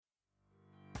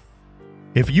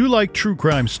If you like true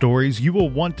crime stories, you will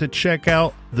want to check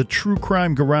out the True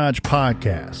Crime Garage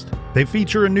podcast. They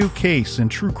feature a new case and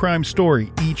true crime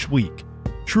story each week.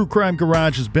 True Crime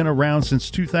Garage has been around since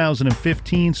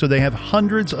 2015, so they have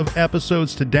hundreds of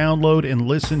episodes to download and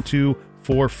listen to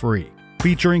for free.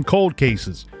 Featuring cold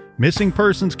cases, missing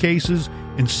persons cases,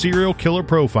 and serial killer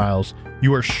profiles,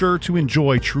 you are sure to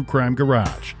enjoy True Crime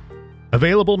Garage.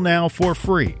 Available now for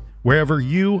free wherever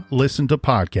you listen to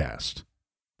podcasts.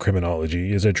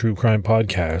 Criminology is a true crime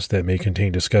podcast that may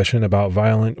contain discussion about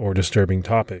violent or disturbing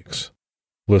topics.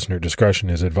 Listener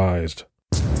discretion is advised.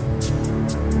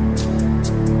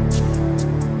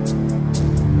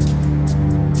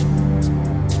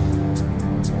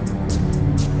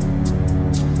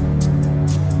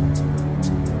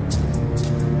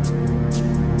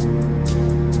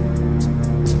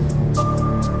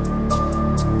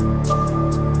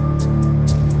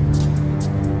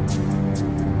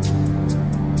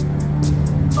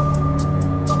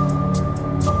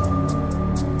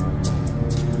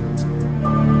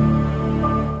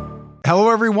 Hello,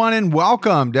 everyone, and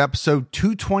welcome to episode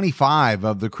 225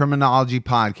 of the Criminology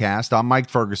Podcast. I'm Mike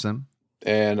Ferguson.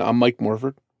 And I'm Mike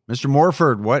Morford. Mr.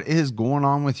 Morford, what is going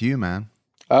on with you, man?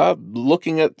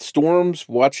 Looking at storms,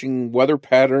 watching weather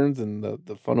patterns, and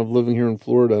the fun of living here in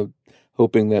Florida,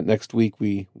 hoping that next week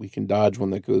we can dodge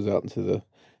one that goes out into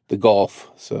the Gulf.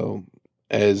 So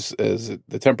as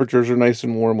the temperatures are nice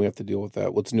and warm, we have to deal with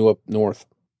that. What's new up north?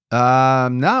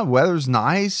 No, weather's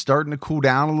nice, starting to cool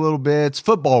down a little bit. It's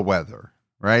football weather,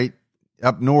 right?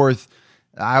 Up north,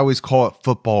 I always call it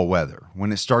football weather.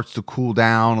 When it starts to cool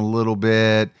down a little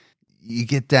bit, you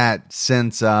get that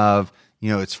sense of,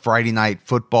 it's Friday night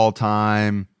football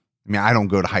time. I mean, I don't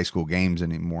go to high school games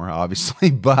anymore, obviously,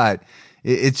 but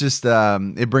it's just,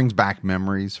 it brings back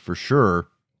memories for sure.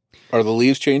 Are the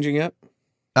leaves changing yet?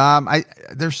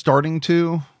 They're starting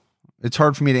to. It's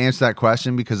hard for me to answer that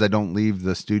question because I don't leave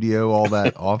the studio all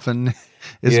that often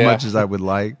as much as I would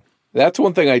like. That's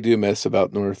one thing I do miss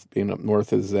about being up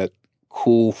north is that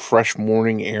cool, fresh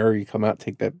morning air. You come out,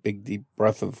 take that big, deep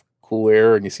breath of cool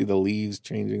air, and you see the leaves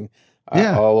changing.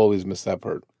 Yeah. I'll always miss that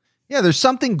part. Yeah, there's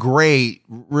something great,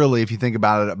 really, if you think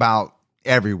about it, about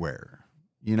everywhere.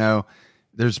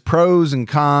 There's pros and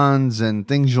cons and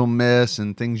things you'll miss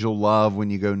and things you'll love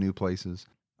when you go new places.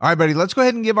 All right, buddy, let's go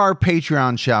ahead and give our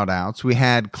Patreon shout-outs. We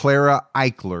had Clara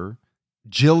Eichler,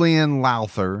 Jillian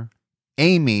Lowther,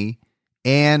 Amy,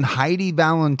 and Heidi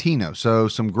Valentino. So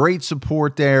some great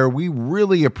support there. We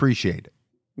really appreciate it.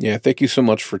 Yeah, thank you so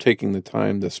much for taking the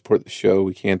time to support the show.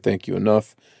 We can't thank you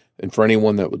enough. And for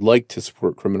anyone that would like to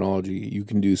support Criminology, you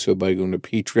can do so by going to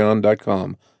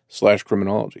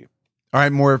patreon.com/criminology. All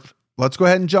right, Morph, let's go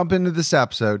ahead and jump into this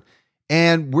episode.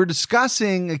 And we're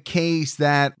discussing a case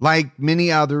that, like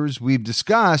many others we've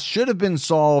discussed, should have been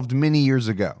solved many years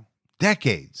ago,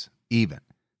 decades even.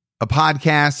 A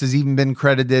podcast has even been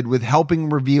credited with helping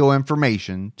reveal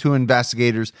information to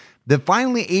investigators that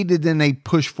finally aided in a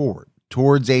push forward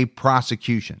towards a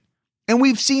prosecution. And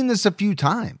we've seen this a few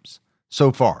times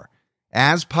so far,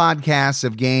 as podcasts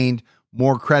have gained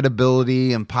more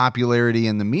credibility and popularity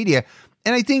in the media.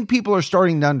 And I think people are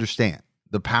starting to understand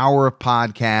the power of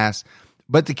podcasts.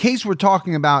 But the case we're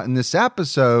talking about in this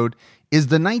episode is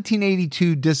the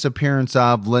 1982 disappearance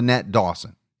of Lynette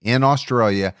Dawson in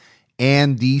Australia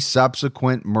and the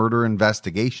subsequent murder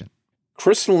investigation.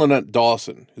 Chris and Lynette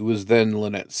Dawson, who was then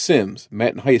Lynette Sims,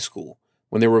 met in high school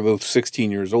when they were both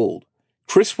 16 years old.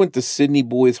 Chris went to Sydney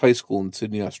Boys High School in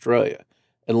Sydney, Australia,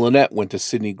 and Lynette went to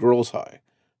Sydney Girls High.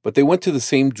 But they went to the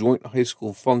same joint high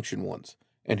school function once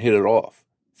and hit it off.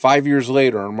 5 years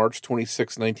later, on March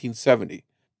 26, 1970,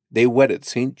 they wed at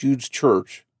St. Jude's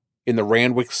Church in the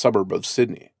Randwick suburb of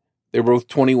Sydney. They were both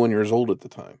 21 years old at the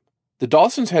time. The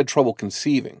Dawsons had trouble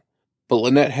conceiving, but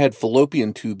Lynette had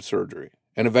fallopian tube surgery,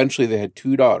 and eventually they had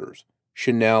two daughters,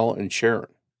 Chanel and Sharon.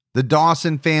 The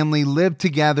Dawson family lived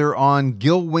together on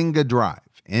Gilwinga Drive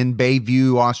in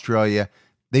Bayview, Australia.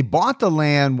 They bought the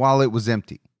land while it was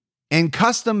empty and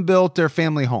custom built their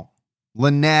family home.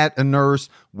 Lynette, a nurse,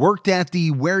 worked at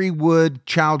the Wherrywood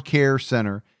Child Care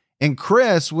Center, and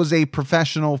Chris was a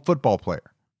professional football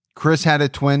player. Chris had a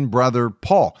twin brother,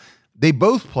 Paul. They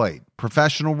both played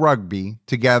professional rugby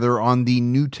together on the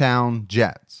Newtown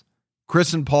Jets.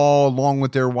 Chris and Paul, along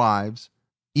with their wives,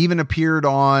 even appeared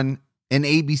on an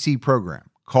ABC program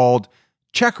called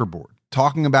Checkerboard,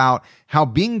 talking about how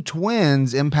being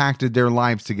twins impacted their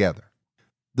lives together.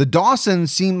 The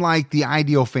Dawsons seemed like the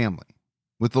ideal family,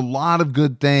 with a lot of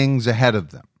good things ahead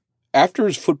of them. After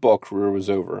his football career was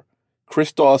over,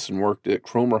 Chris Dawson worked at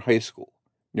Cromer High School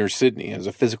near Sydney as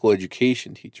a physical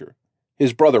education teacher.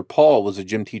 His brother Paul was a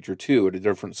gym teacher too at a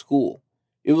different school.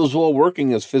 It was while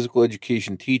working as physical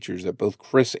education teachers that both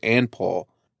Chris and Paul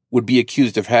would be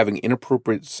accused of having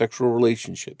inappropriate sexual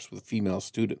relationships with female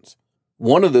students.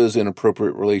 One of those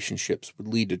inappropriate relationships would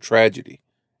lead to tragedy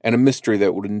and a mystery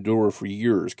that would endure for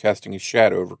years, casting a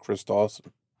shadow over Chris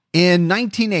Dawson. In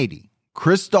 1980,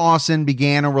 Chris Dawson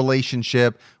began a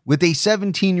relationship with a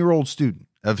 17-year-old student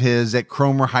of his at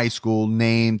Cromer High School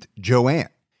named Joanne.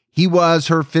 He was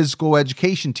her physical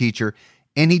education teacher,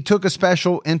 and he took a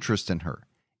special interest in her.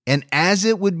 And as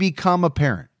it would become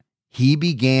apparent, he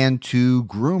began to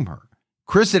groom her.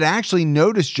 Chris had actually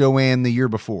noticed Joanne the year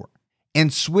before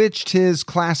and switched his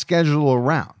class schedule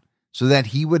around so that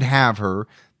he would have her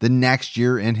the next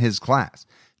year in his class.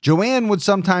 Joanne would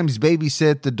sometimes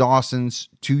babysit the Dawsons'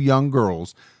 two young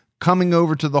girls, coming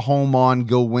over to the home on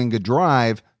Gilwinga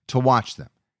Drive to watch them.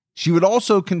 She would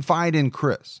also confide in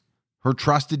Chris, her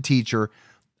trusted teacher,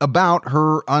 about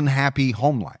her unhappy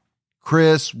home life.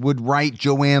 Chris would write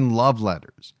Joanne love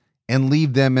letters and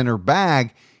leave them in her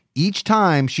bag each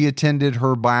time she attended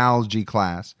her biology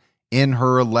class in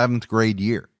her 11th grade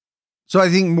year. So I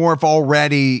think, Morph,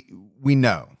 already we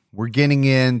know we're getting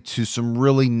into some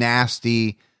really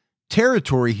nasty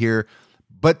territory here.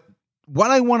 But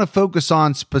what I want to focus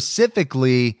on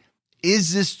specifically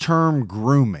is this term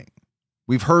grooming.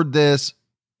 We've heard this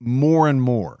more and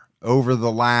more over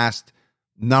the last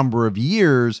number of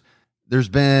years. There's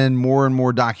been more and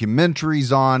more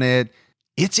documentaries on it.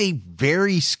 It's a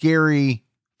very scary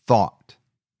thought,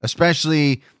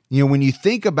 especially, when you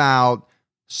think about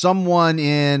someone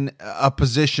in a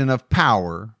position of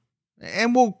power,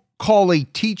 and we'll call a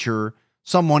teacher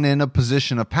someone in a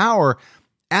position of power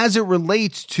as it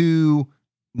relates to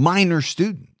minor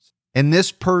students. And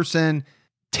this person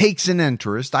takes an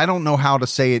interest, I don't know how to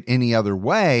say it any other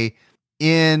way,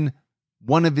 in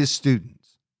one of his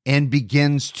students and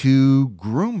begins to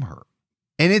groom her.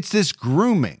 And it's this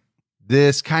grooming,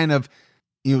 this kind of,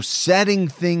 setting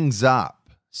things up,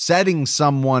 setting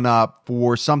someone up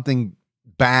for something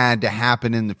bad to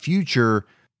happen in the future,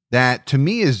 that to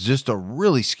me is just a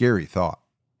really scary thought.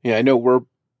 Yeah, I know we're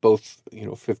both,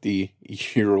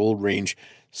 50-year-old range.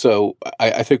 So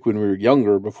I think when we were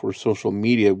younger, before social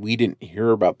media, we didn't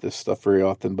hear about this stuff very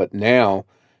often. But now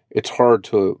it's hard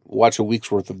to watch a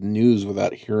week's worth of news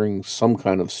without hearing some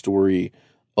kind of story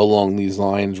along these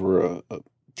lines where a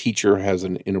teacher has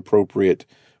an inappropriate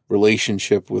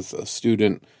relationship with a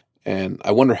student. And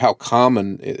I wonder how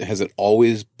common, has it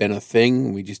always been a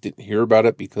thing? We just didn't hear about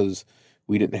it because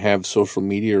we didn't have social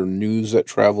media or news that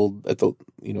traveled at the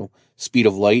speed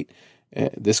of light.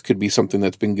 This could be something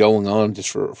that's been going on just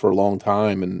for a long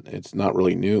time, and it's not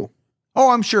really new.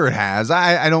 Oh, I'm sure it has.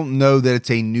 I don't know that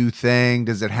it's a new thing.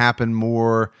 Does it happen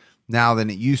more now than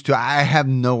it used to? I have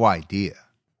no idea.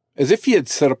 As if he had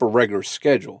set up a regular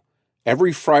schedule.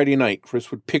 Every Friday night, Chris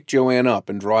would pick Joanne up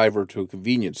and drive her to a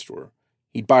convenience store.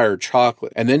 He'd buy her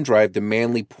chocolate and then drive to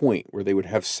Manly Point, where they would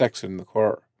have sex in the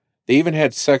car. They even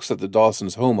had sex at the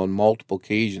Dawsons' home on multiple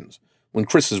occasions when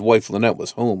Chris's wife Lynette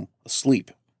was home,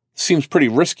 asleep. Seems pretty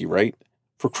risky, right?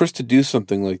 For Chris to do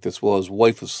something like this while his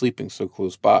wife was sleeping so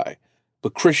close by.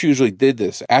 But Chris usually did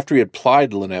this after he had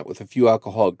plied Lynette with a few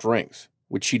alcoholic drinks,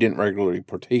 which she didn't regularly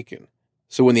partake in.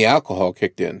 So when the alcohol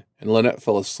kicked in and Lynette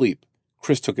fell asleep,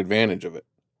 Chris took advantage of it.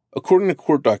 According to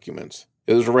court documents,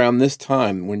 it was around this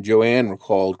time when Joanne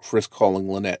recalled Chris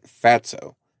calling Lynette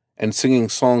fatso and singing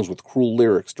songs with cruel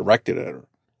lyrics directed at her.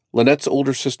 Lynette's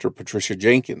older sister, Patricia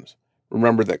Jenkins,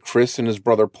 remembered that Chris and his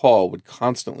brother Paul would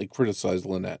constantly criticize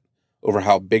Lynette over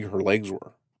how big her legs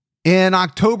were. In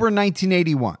October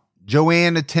 1981,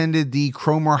 Joanne attended the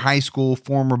Cromer High School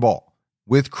formal ball,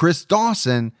 with Chris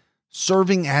Dawson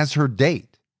serving as her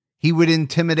date. He would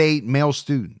intimidate male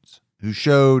students who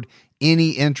showed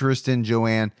any interest in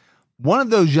Joanne. One of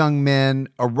those young men,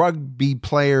 a rugby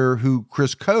player who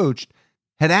Chris coached,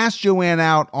 had asked Joanne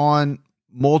out on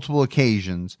multiple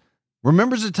occasions,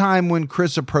 remembers a time when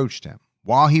Chris approached him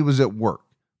while he was at work,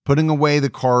 putting away the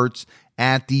carts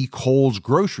at the Kohl's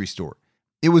grocery store.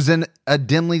 It was in a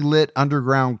dimly lit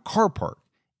underground car park,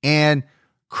 and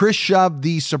Chris shoved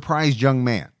the surprised young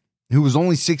man, who was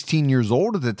only 16 years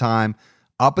old at the time,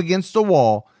 up against the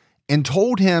wall and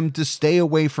told him to stay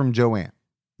away from Joanne.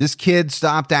 This kid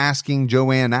stopped asking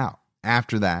Joanne out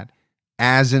after that,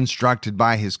 as instructed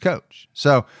by his coach.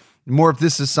 So, more if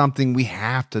this is something we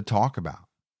have to talk about.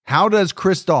 How does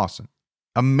Chris Dawson,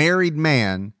 a married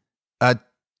man, a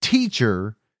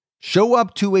teacher, show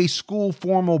up to a school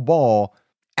formal ball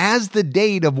as the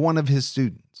date of one of his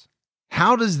students?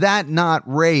 How does that not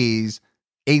raise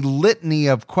a litany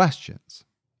of questions?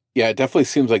 Yeah, it definitely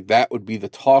seems like that would be the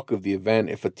talk of the event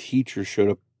if a teacher showed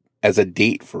up as a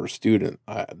date for a student.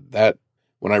 That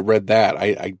when I read that,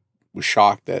 I was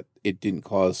shocked that it didn't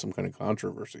cause some kind of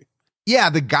controversy. Yeah,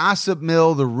 the gossip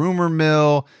mill, the rumor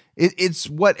mill, it's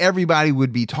what everybody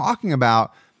would be talking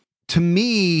about. To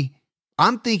me,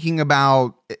 I'm thinking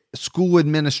about school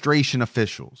administration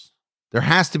officials. There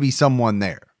has to be someone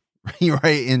there,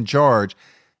 right, in charge.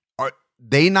 Are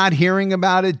they not hearing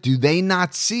about it? Do they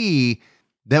not see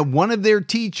that one of their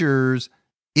teachers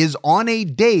is on a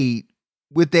date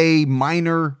with a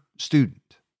minor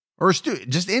student or a student,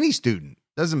 just any student?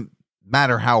 Doesn't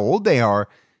matter how old they are.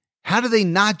 How do they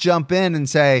not jump in and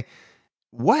say,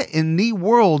 what in the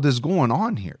world is going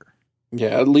on here?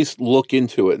 Yeah, at least look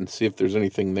into it and see if there's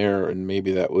anything there, and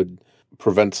maybe that would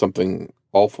prevent something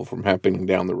awful from happening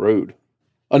down the road.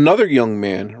 Another young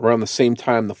man, around the same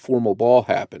time the formal ball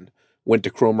happened, went to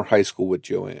Cromer High School with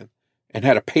Joanne and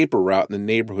had a paper route in the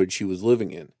neighborhood she was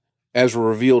living in. As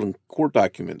revealed in court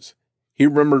documents, he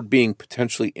remembered being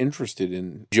potentially interested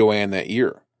in Joanne that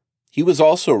year. He was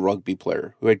also a rugby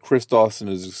player who had Chris Dawson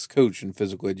as his coach and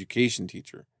physical education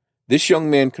teacher. This young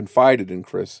man confided in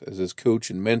Chris as his coach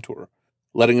and mentor,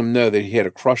 letting him know that he had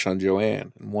a crush on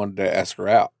Joanne and wanted to ask her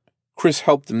out. Chris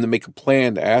helped him to make a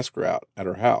plan to ask her out at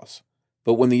her house.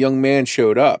 But when the young man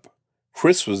showed up,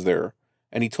 Chris was there,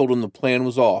 and he told him the plan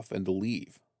was off and to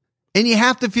leave. And you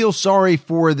have to feel sorry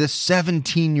for this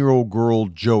 17-year-old girl,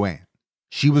 Joanne.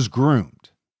 She was groomed.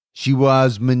 She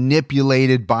was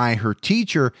manipulated by her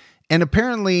teacher, and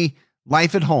apparently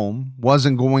life at home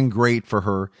wasn't going great for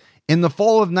her. In the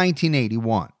fall of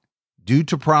 1981, due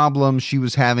to problems she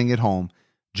was having at home,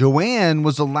 Joanne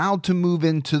was allowed to move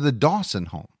into the Dawson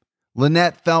home.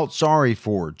 Lynette felt sorry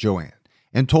for Joanne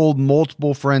and told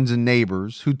multiple friends and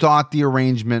neighbors who thought the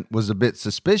arrangement was a bit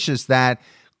suspicious that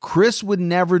Chris would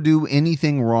never do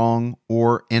anything wrong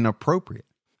or inappropriate.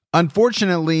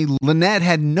 Unfortunately, Lynette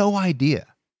had no idea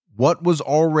what was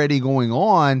already going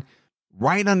on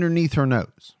right underneath her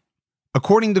nose.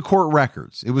 According to court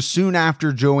records, it was soon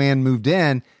after Joanne moved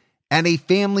in at a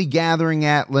family gathering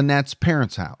at Lynette's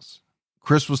parents' house.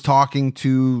 Chris was talking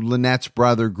to Lynette's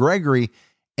brother, Gregory,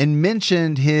 and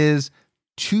mentioned his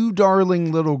two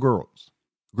darling little girls.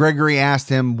 Gregory asked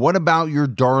him, "What about your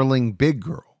darling big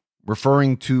girl?"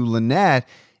 referring to Lynette,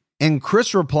 and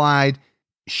Chris replied,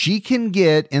 "She can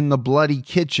get in the bloody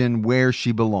kitchen where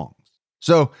she belongs."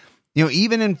 So,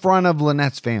 even in front of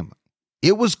Lynette's family,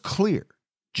 it was clear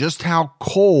just how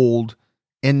cold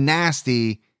and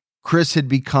nasty Chris had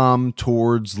become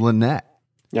towards Lynette.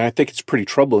 Yeah, I think it's pretty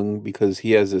troubling because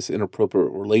he has this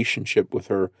inappropriate relationship with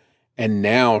her, and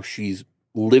now she's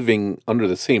living under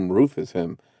the same roof as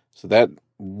him. So that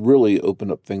really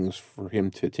opened up things for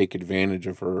him to take advantage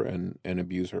of her and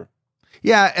abuse her.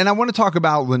 Yeah, and I want to talk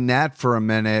about Lynette for a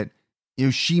minute.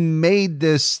 She made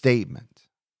this statement: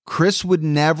 Chris would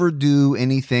never do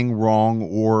anything wrong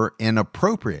or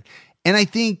inappropriate. And I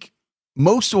think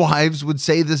most wives would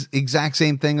say this exact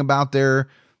same thing about their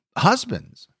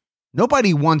husbands.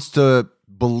 Nobody wants to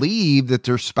believe that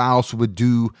their spouse would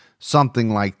do something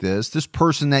like this. This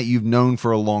person that you've known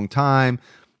for a long time,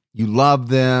 you love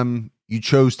them, you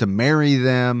chose to marry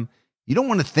them. You don't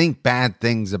want to think bad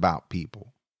things about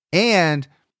people. And,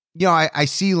 I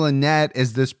see Lynette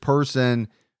as this person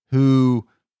who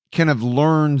kind of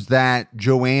learns that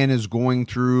Joanne is going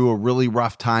through a really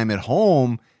rough time at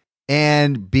home,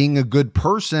 and being a good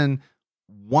person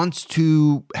wants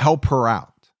to help her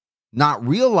out, not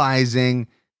realizing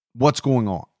what's going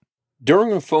on.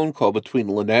 During a phone call between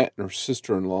Lynette and her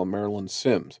sister-in-law, Marilyn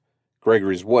Sims,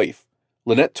 Gregory's wife,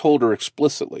 Lynette told her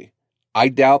explicitly, "I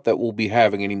doubt that we'll be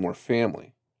having any more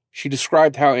family." She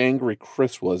described how angry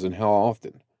Chris was and how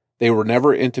often. They were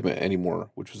never intimate anymore,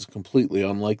 which was completely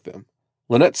unlike them.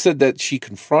 Lynette said that she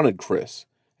confronted Chris,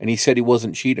 and he said he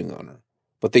wasn't cheating on her,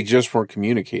 but they just weren't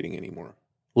communicating anymore.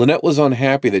 Lynette was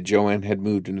unhappy that Joanne had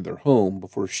moved into their home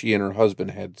before she and her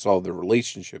husband had solved their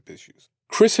relationship issues.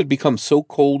 Chris had become so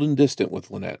cold and distant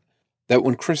with Lynette that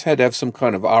when Chris had to have some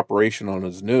kind of operation on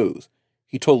his nose,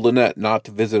 he told Lynette not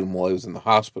to visit him while he was in the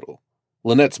hospital.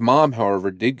 Lynette's mom,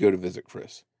 however, did go to visit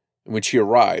Chris, and when she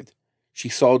arrived, she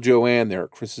saw Joanne there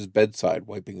at Chris's bedside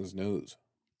wiping his nose.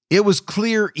 It was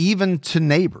clear even to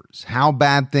neighbors how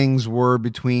bad things were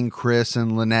between Chris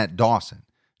and Lynette Dawson.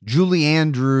 Julie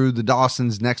Andrew, the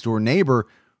Dawsons' next-door neighbor,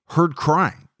 heard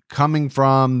crying coming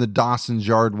from the Dawsons'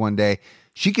 yard one day.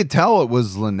 She could tell it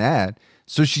was Lynette,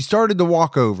 so she started to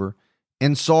walk over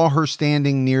and saw her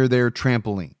standing near their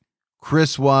trampoline.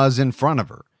 Chris was in front of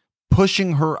her,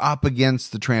 pushing her up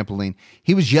against the trampoline.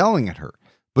 He was yelling at her,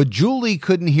 but Julie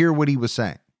couldn't hear what he was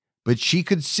saying. But she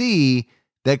could see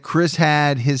that Chris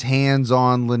had his hands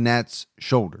on Lynette's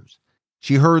shoulders.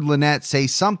 She heard Lynette say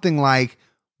something like,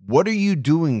 "What are you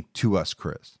doing to us,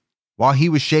 Chris?" while he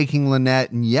was shaking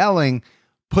Lynette and yelling,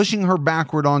 pushing her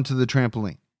backward onto the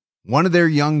trampoline. One of their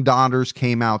young daughters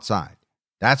came outside.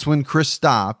 That's when Chris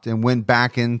stopped and went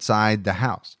back inside the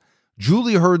house.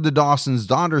 Julie heard the Dawson's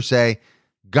daughter say,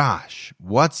 "Gosh,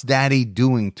 what's Daddy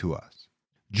doing to us?"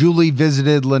 Julie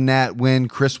visited Lynette when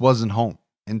Chris wasn't home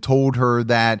and told her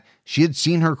that she had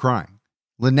seen her crying.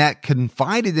 Lynette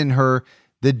confided in her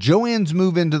that Joanne's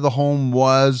move into the home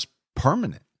was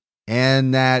permanent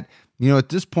and that, at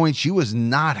this point, she was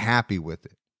not happy with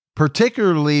it,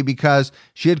 particularly because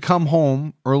she had come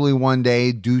home early one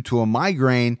day due to a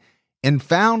migraine and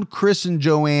found Chris and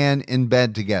Joanne in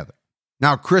bed together.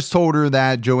 Now, Chris told her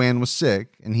that Joanne was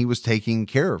sick and he was taking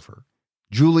care of her.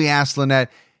 Julie asked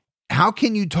Lynette, "How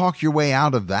can you talk your way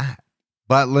out of that?"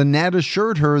 But Lynette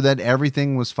assured her that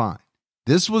everything was fine.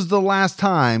 This was the last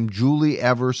time Julie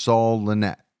ever saw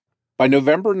Lynette. By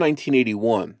November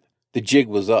 1981, the jig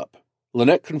was up.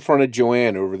 Lynette confronted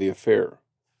Joanne over the affair.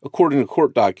 According to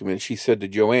court documents, she said to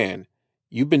Joanne,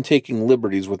 "You've been taking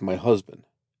liberties with my husband."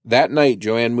 That night,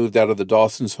 Joanne moved out of the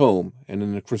Dawson's home and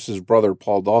into Chris's brother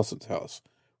Paul Dawson's house,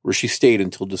 where she stayed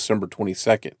until December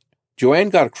 22nd. Joanne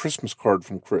got a Christmas card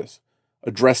from Chris,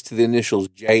 addressed to the initials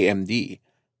JMD,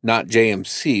 not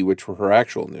JMC, which were her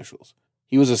actual initials.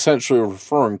 He was essentially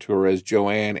referring to her as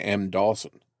Joanne M.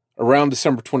 Dawson. Around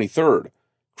December 23rd,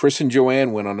 Chris and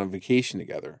Joanne went on a vacation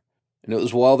together, and it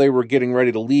was while they were getting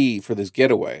ready to leave for this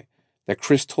getaway that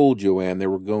Chris told Joanne they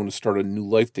were going to start a new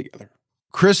life together.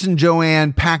 Chris and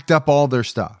Joanne packed up all their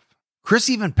stuff. Chris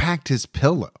even packed his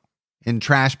pillow in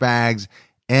trash bags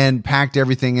and packed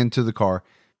everything into the car.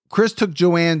 Chris took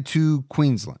Joanne to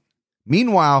Queensland.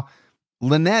 Meanwhile,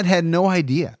 Lynette had no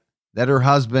idea that her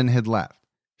husband had left.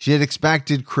 She had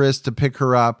expected Chris to pick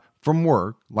her up from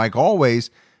work, like always,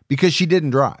 because she didn't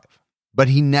drive, but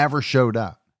he never showed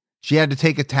up. She had to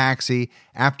take a taxi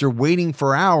after waiting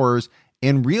for hours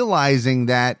and realizing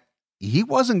that he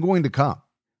wasn't going to come.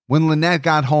 When Lynette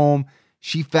got home,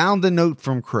 she found a note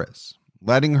from Chris,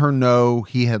 letting her know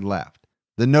he had left.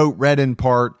 The note read in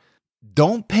part,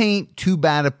 "Don't paint too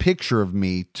bad a picture of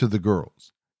me to the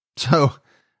girls." So,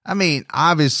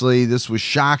 obviously this was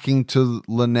shocking to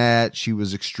Lynette. She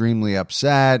was extremely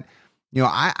upset.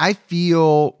 I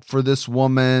feel for this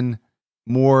woman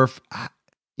more,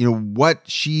 what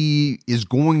she is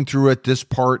going through at this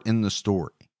part in the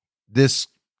story. This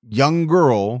young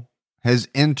girl has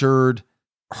entered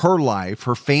her life,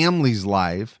 her family's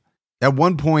life. At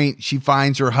one point, she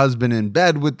finds her husband in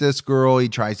bed with this girl. He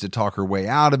tries to talk her way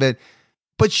out of it,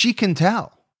 but she can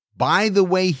tell by the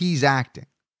way he's acting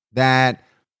that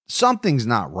something's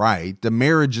not right. The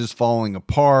marriage is falling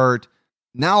apart.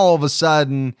 Now, all of a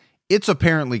sudden, it's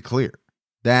apparently clear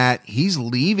that he's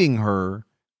leaving her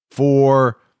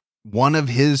for one of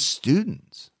his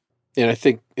students. And I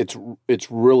think it's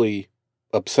really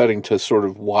upsetting to sort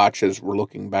of watch as we're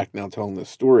looking back now telling this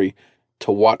story,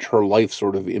 to watch her life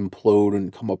sort of implode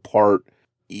and come apart.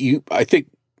 I think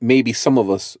maybe some of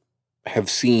us have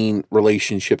seen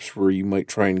relationships where you might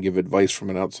try and give advice from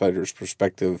an outsider's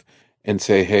perspective and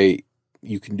say, "Hey,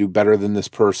 you can do better than this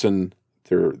person.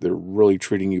 They're really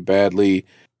treating you badly."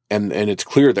 And it's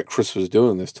clear that Chris was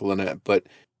doing this to Lynette. But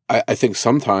I think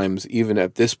sometimes, even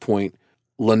at this point,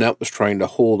 Lynette was trying to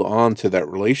hold on to that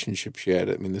relationship she had.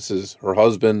 This is her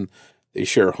husband. They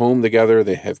share a home together.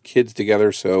 They have kids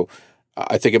together. So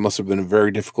I think it must have been a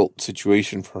very difficult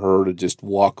situation for her to just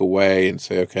walk away and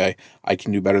say, "Okay, I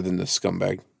can do better than this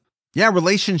scumbag." Yeah,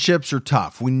 relationships are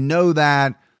tough. We know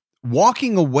that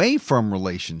walking away from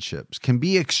relationships can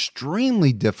be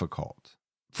extremely difficult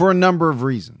for a number of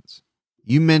reasons.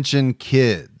 You mentioned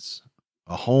kids,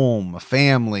 a home, a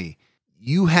family.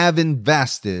 You have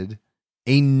invested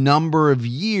a number of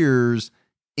years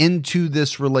into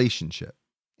this relationship.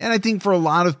 And I think for a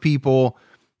lot of people,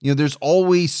 there's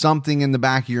always something in the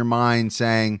back of your mind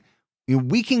saying,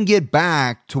 we can get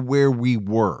back to where we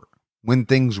were when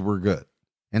things were good.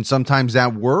 And sometimes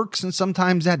that works and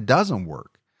sometimes that doesn't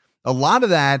work. A lot of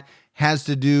that has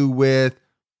to do with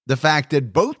the fact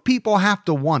that both people have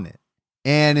to want it.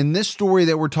 And in this story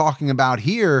that we're talking about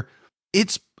here,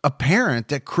 it's apparent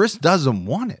that Chris doesn't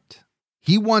want it.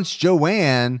 He wants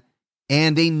Joanne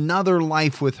and another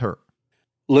life with her.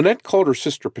 Lynette called her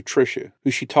sister Patricia, who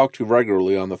she talked to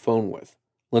regularly on the phone with.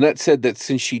 Lynette said that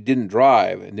since she didn't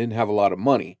drive and didn't have a lot of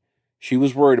money, she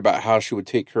was worried about how she would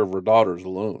take care of her daughters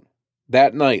alone.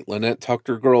 That night, Lynette tucked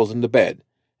her girls into bed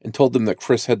and told them that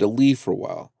Chris had to leave for a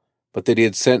while, but that he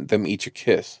had sent them each a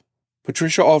kiss.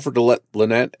 Patricia offered to let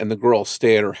Lynette and the girls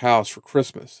stay at her house for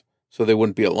Christmas so they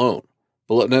wouldn't be alone,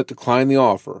 but Lynette declined the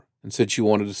offer and said she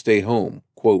wanted to stay home,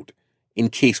 quote, in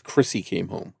case Chrissy came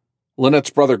home. Lynette's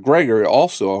brother Gregory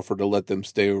also offered to let them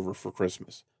stay over for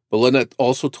Christmas, but Lynette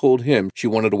also told him she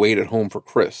wanted to wait at home for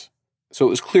Chris. So it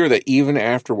was clear that even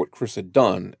after what Chris had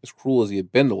done, as cruel as he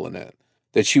had been to Lynette,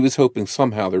 that she was hoping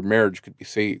somehow their marriage could be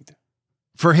saved.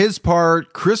 For his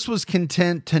part, Chris was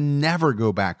content to never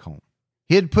go back home.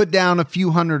 He had put down a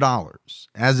few $100s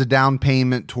as a down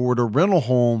payment toward a rental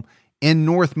home in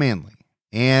North Manly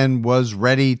and was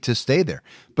ready to stay there.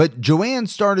 But Joanne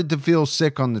started to feel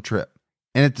sick on the trip.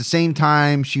 And at the same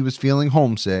time, she was feeling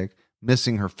homesick,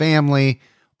 missing her family.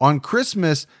 On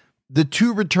Christmas, the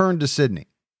two returned to Sydney,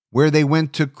 where they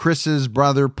went to Chris's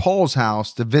brother Paul's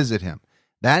house to visit him.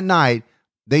 That night,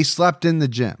 they slept in the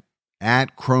gym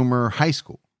at Cromer High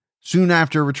School. Soon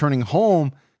after returning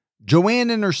home, Joanne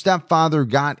and her stepfather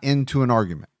got into an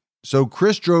argument. So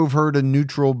Chris drove her to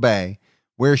Neutral Bay,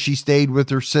 where she stayed with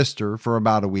her sister for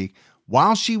about a week.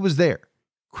 While she was there,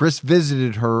 Chris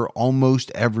visited her almost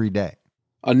every day.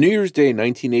 On New Year's Day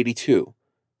 1982,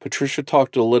 Patricia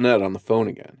talked to Lynette on the phone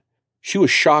again. She was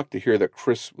shocked to hear that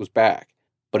Chris was back,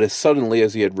 but as suddenly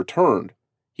as he had returned,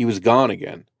 he was gone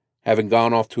again, having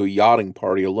gone off to a yachting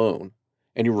party alone,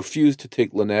 and he refused to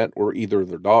take Lynette or either of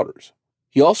their daughters.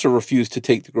 He also refused to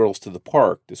take the girls to the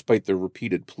park, despite their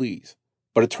repeated pleas.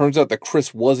 But it turns out that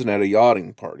Chris wasn't at a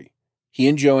yachting party. He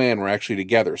and Joanne were actually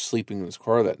together, sleeping in his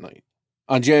car that night.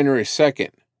 On January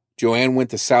 2nd, Joanne went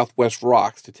to Southwest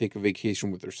Rocks to take a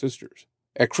vacation with her sisters.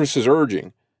 At Chris's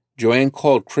urging, Joanne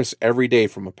called Chris every day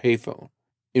from a payphone,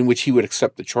 in which he would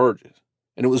accept the charges.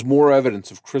 And it was more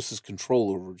evidence of Chris's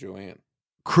control over Joanne.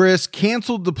 Chris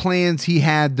canceled the plans he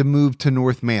had to move to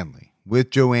North Manly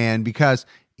with Joanne because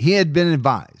he had been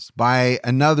advised by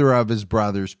another of his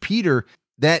brothers, Peter,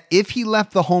 that if he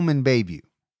left the home in Bayview,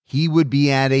 he would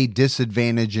be at a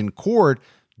disadvantage in court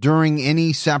during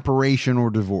any separation or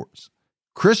divorce.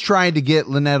 Chris tried to get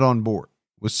Lynette on board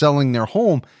with selling their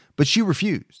home, but she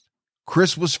refused.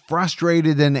 Chris was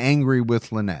frustrated and angry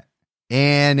with Lynette,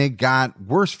 and it got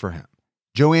worse for him.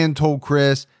 Joanne told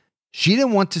Chris she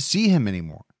didn't want to see him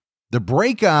anymore. The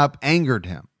breakup angered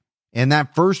him, and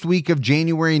that first week of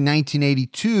January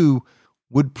 1982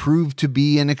 would prove to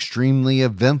be an extremely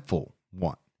eventful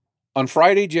one. On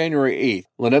Friday, January 8th,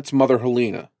 Lynette's mother,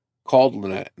 Helena, called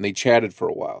Lynette and they chatted for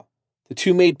a while. The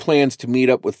two made plans to meet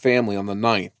up with family on the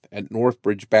 9th at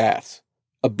Northbridge Baths,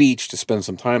 a beach, to spend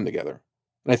some time together.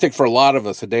 And I think for a lot of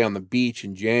us, a day on the beach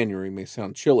in January may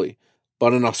sound chilly,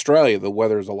 but in Australia, the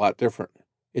weather is a lot different.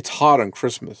 It's hot on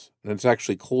Christmas, and it's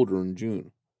actually colder in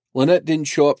June. Lynette didn't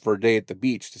show up for a day at the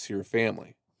beach to see her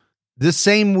family. This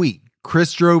same week,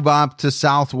 Chris drove up to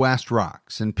Southwest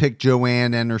Rocks and picked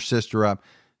Joanne and her sister up.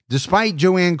 Despite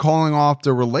Joanne calling off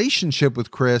the relationship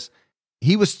with Chris,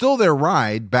 he was still their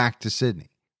ride back to Sydney.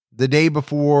 The day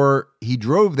before he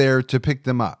drove there to pick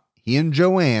them up, he and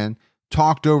Joanne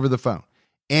talked over the phone.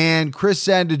 And Chris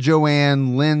said to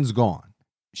Joanne, Lynn's gone.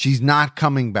 She's not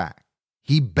coming back.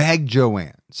 He begged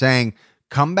Joanne, saying,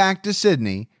 come back to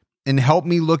Sydney and help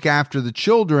me look after the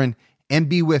children and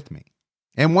be with me.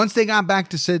 And once they got back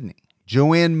to Sydney,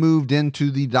 Joanne moved into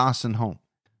the Dawson home.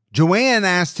 Joanne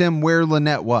asked him where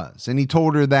Lynette was, and he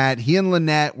told her that he and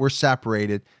Lynette were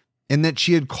separated and that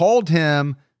she had called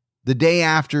him the day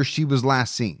after she was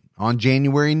last seen, on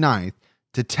January 9th,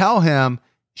 to tell him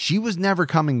she was never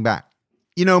coming back.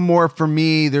 You know, more for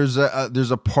me, there's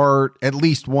a part, at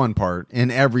least one part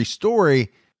in every story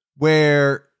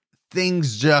where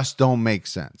things just don't make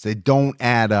sense. They don't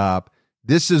add up.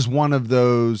 This is one of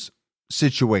those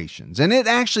situations. And it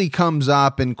actually comes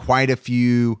up in quite a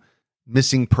few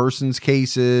missing persons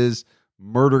cases,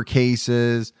 murder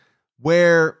cases,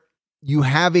 where you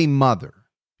have a mother,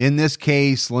 in this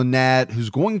case, Lynette, who's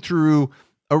going through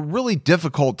a really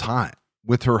difficult time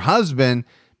with her husband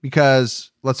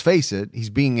because, let's face it, he's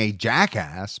being a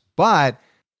jackass, but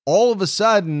all of a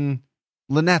sudden,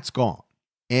 Lynette's gone.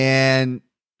 And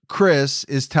Chris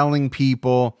is telling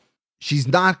people she's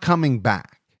not coming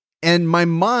back. And my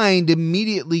mind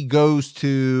immediately goes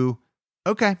to,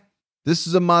 okay, this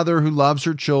is a mother who loves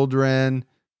her children.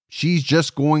 She's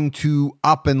just going to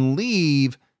up and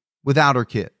leave without her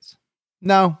kids.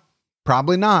 No,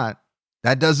 probably not.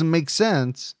 That doesn't make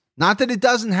sense. Not that it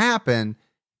doesn't happen.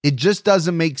 It just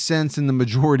doesn't make sense in the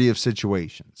majority of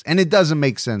situations. And it doesn't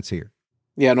make sense here.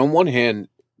 Yeah, and on one hand,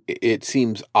 it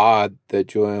seems odd that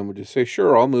Joanne would just say,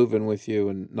 sure, I'll move in with you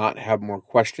and not have more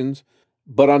questions.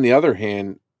 But on the other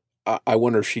hand, I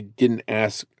wonder if she didn't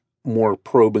ask more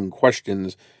probing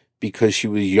questions because she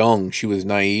was young, she was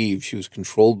naive, she was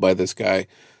controlled by this guy.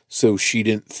 So she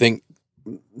didn't think,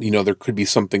 there could be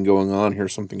something going on here,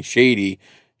 something shady.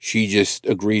 She just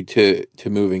agreed to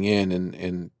moving in.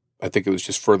 And I think it was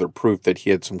just further proof that he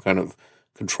had some kind of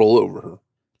control over her.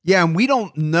 Yeah, and we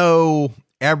don't know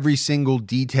every single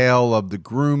detail of the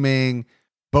grooming,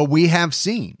 but we have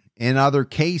seen in other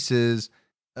cases,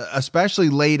 especially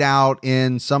laid out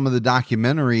in some of the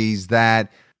documentaries,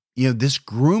 that this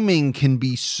grooming can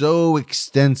be so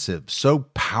extensive, so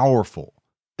powerful,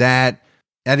 that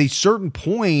at a certain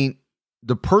point,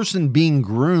 the person being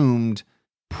groomed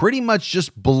pretty much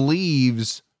just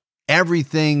believes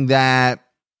everything that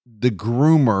the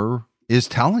groomer is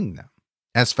telling them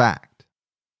as fact.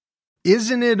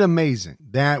 Isn't it amazing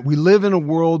that we live in a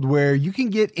world where you can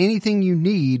get anything you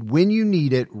need when you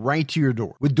need it right to your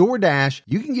door? With DoorDash,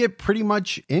 you can get pretty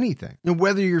much anything. And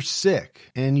whether you're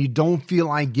sick and you don't feel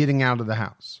like getting out of the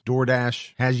house,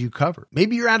 DoorDash has you covered.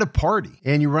 Maybe you're at a party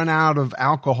and you run out of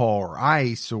alcohol or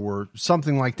ice or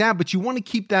something like that, but you want to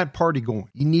keep that party going.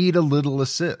 You need a little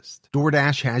assist.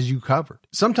 DoorDash has you covered.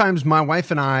 Sometimes my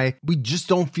wife and I, we just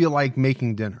don't feel like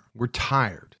making dinner. We're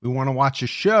tired. We want to watch a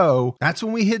show. That's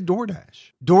when we hit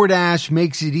DoorDash. DoorDash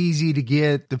makes it easy to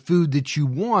get the food that you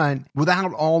want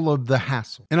without all of the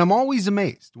hassle. And I'm always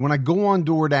amazed when I go on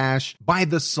DoorDash by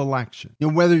the selection.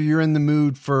 Whether you're in the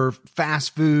mood for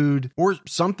fast food or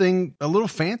something a little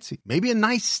fancy, maybe a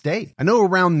nice steak. I know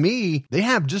around me, they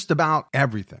have just about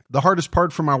everything. The hardest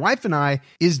part for my wife and I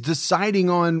is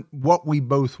deciding on what we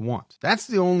both want. That's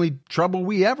the only trouble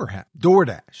we ever have.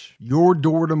 DoorDash, your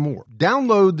door to more.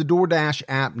 Download the DoorDash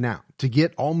app now to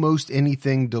get almost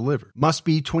anything delivered. Must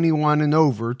be 21 and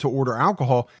over to order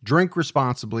alcohol. Drink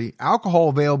responsibly. Alcohol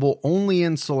available only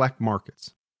in select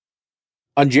markets.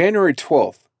 On January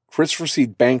 12th, Chris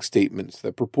received bank statements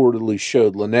that purportedly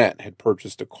showed Lynette had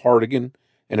purchased a cardigan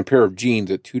and a pair of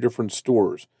jeans at 2 different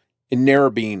stores in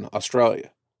Narrabeen,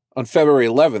 Australia. On February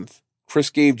 11th, Chris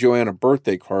gave Joanne a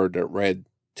birthday card that read,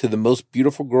 "To the most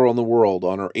beautiful girl in the world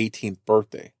on her 18th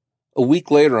birthday." A week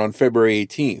later, on February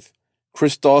 18th,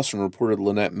 Chris Dawson reported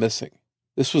Lynette missing.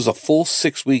 This was a full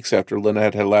 6 weeks after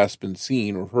Lynette had last been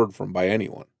seen or heard from by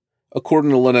anyone.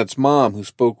 According to Lynette's mom, who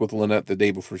spoke with Lynette the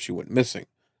day before she went missing,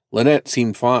 Lynette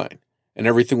seemed fine, and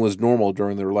everything was normal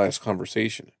during their last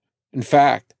conversation. In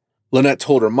fact, Lynette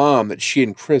told her mom that she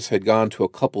and Chris had gone to a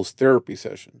couples therapy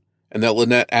session, and that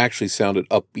Lynette actually sounded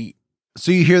upbeat.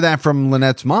 So you hear that from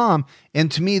Lynette's mom, and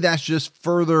to me, that's just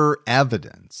further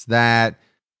evidence that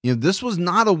this was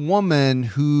not a woman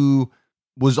who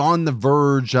was on the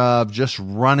verge of just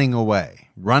running away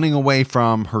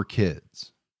from her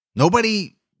kids.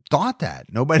 Nobody thought that.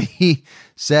 Nobody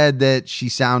said that she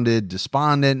sounded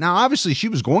despondent. Now, obviously, she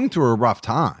was going through a rough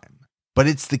time, but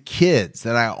it's the kids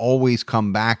that I always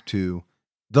come back to.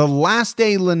 The last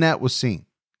day Lynette was seen,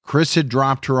 Chris had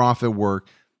dropped her off at work,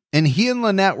 and he and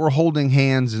Lynette were holding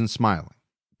hands and smiling.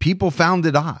 People found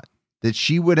it odd that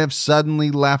she would have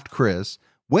suddenly left Chris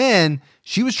when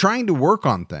she was trying to work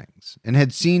on things and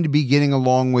had seemed to be getting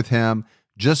along with him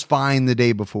just fine the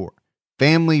day before.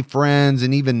 Family, friends,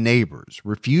 and even neighbors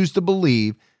refused to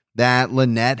believe that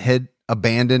Lynette had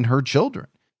abandoned her children.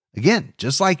 Again,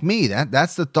 just like me,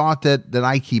 that's the thought that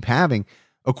I keep having.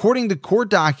 According to court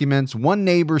documents, one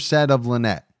neighbor said of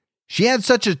Lynette, she had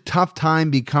such a tough time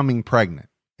becoming pregnant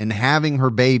and having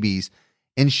her babies,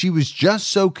 and she was just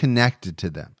so connected to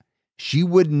them. She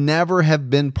would never have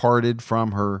been parted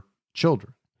from her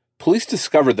children. Police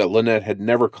discovered that Lynette had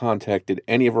never contacted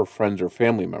any of her friends or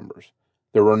family members.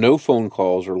 There were no phone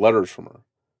calls or letters from her.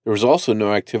 There was also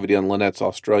no activity on Lynette's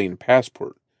Australian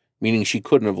passport, meaning she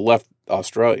couldn't have left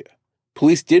Australia.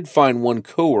 Police did find one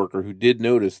coworker who did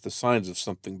notice the signs of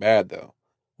something bad, though.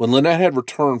 When Lynette had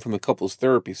returned from the couple's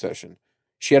therapy session,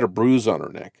 she had a bruise on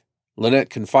her neck. Lynette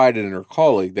confided in her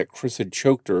colleague that Chris had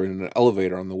choked her in an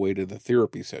elevator on the way to the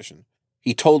therapy session.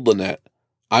 He told Lynette,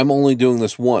 "I'm only doing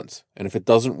this once, and if it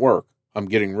doesn't work, I'm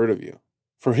getting rid of you."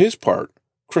 For his part,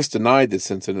 Chris denied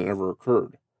this incident ever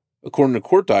occurred. According to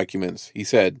court documents, he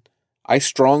said, "I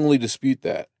strongly dispute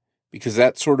that, because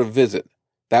that sort of visit,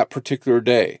 that particular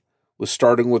day, was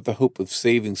starting with the hope of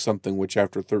saving something which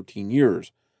after 13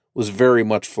 years was very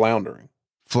much floundering."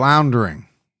 Floundering.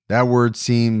 That word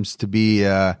seems to be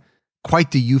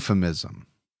quite the euphemism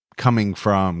coming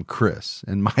from Chris,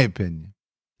 in my opinion.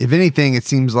 If anything, it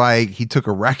seems like he took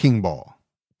a wrecking ball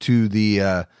to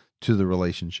the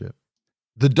relationship.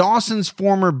 The Dawsons'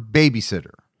 former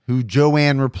babysitter, who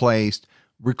Joanne replaced,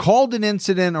 recalled an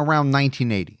incident around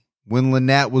 1980 when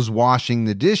Lynette was washing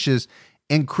the dishes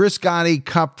and Chris got a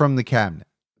cup from the cabinet,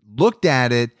 looked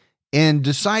at it, and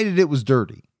decided it was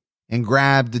dirty and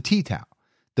grabbed the tea towel.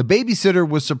 The babysitter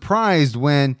was surprised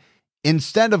when,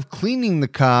 instead of cleaning the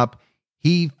cup,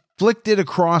 he flicked it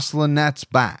across Lynette's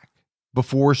back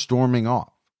before storming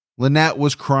off. Lynette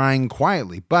was crying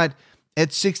quietly, but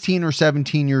at 16 or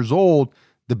 17 years old,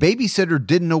 the babysitter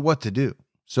didn't know what to do,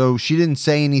 so she didn't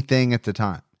say anything at the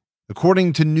time.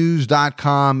 According to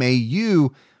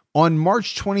news.com.au, on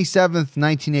March 27th,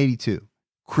 1982,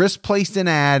 Chris placed an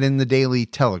ad in the Daily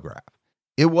Telegraph.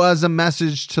 It was a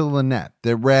message to Lynette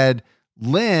that read,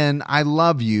 "Lynn, I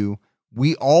love you.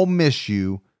 We all miss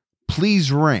you.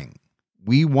 Please ring.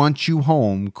 We want you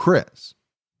home, Chris."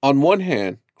 On one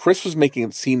hand, Chris was making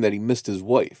it seem that he missed his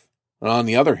wife, and on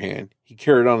the other hand, he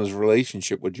carried on his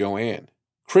relationship with Joanne.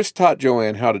 Chris taught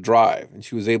Joanne how to drive, and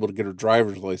she was able to get her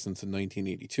driver's license in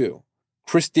 1982.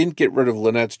 Chris didn't get rid of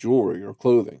Lynette's jewelry or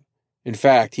clothing. In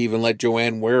fact, he even let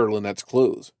Joanne wear Lynette's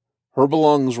clothes. Her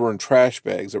belongings were in trash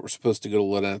bags that were supposed to go to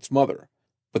Lynette's mother,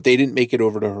 but they didn't make it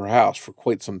over to her house for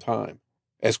quite some time.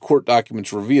 As court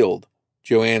documents revealed,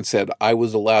 Joanne said, "I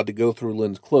was allowed to go through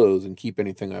Lynn's clothes and keep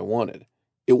anything I wanted."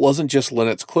 It wasn't just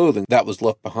Lynette's clothing that was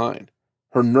left behind.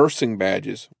 Her nursing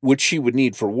badges, which she would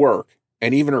need for work,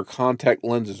 and even her contact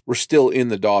lenses were still in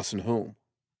the Dawson home.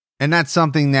 And that's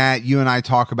something that you and I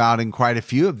talk about in quite a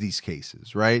few of these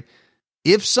cases, right?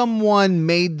 If someone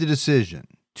made the decision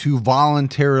to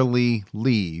voluntarily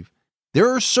leave,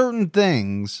 there are certain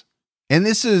things, and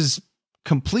this is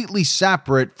completely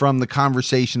separate from the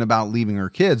conversation about leaving her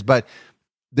kids, but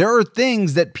there are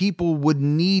things that people would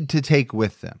need to take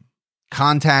with them.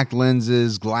 Contact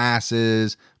lenses,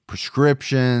 glasses,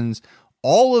 prescriptions,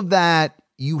 all of that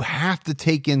you have to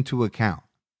take into account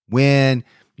when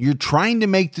you're trying to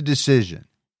make the decision.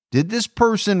 Did this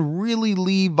person really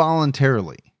leave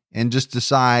voluntarily and just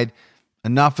decide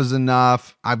enough is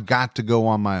enough, I've got to go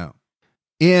on my own?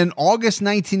 In August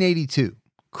 1982,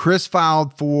 Chris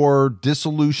filed for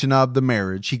dissolution of the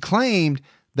marriage. He claimed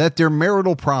that their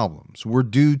marital problems were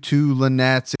due to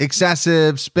Lynette's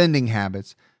excessive spending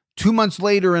habits. 2 months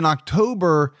later, in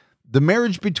October, the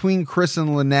marriage between Chris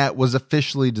and Lynette was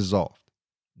officially dissolved.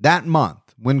 That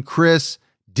month, when Chris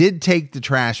did take the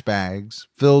trash bags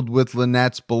filled with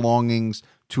Lynette's belongings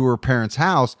to her parents'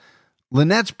 house,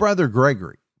 Lynette's brother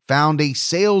Gregory found a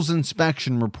sales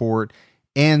inspection report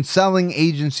and selling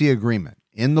agency agreement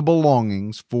in the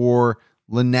belongings for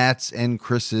Lynette's and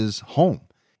Chris's home.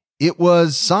 It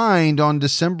was signed on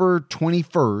December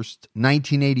 21st,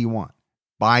 1981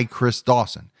 by Chris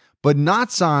Dawson, but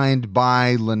not signed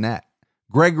by Lynette.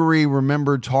 Gregory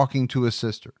remembered talking to his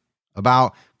sister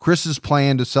about Chris's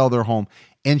plan to sell their home,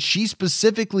 and she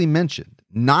specifically mentioned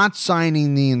not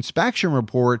signing the inspection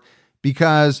report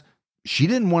because she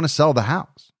didn't want to sell the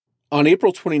house. On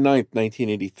April 29,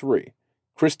 1983,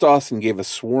 Chris Dawson gave a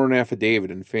sworn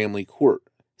affidavit in family court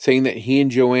saying that he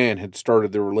and Joanne had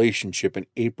started their relationship in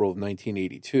April of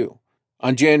 1982.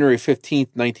 On January 15,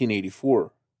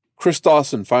 1984, Chris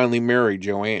Dawson finally married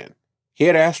Joanne. He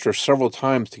had asked her several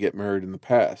times to get married in the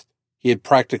past. He had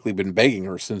practically been begging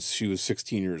her since she was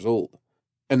 16 years old.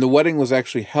 And the wedding was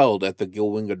actually held at the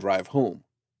Gilwinga Drive home.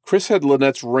 Chris had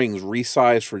Lynette's rings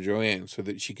resized for Joanne so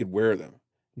that she could wear them.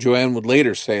 Joanne would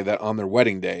later say that on their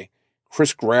wedding day,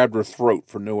 Chris grabbed her throat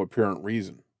for no apparent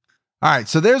reason. All right,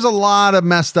 so there's a lot of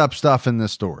messed up stuff in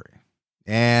this story.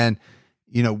 And,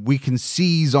 we can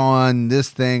seize on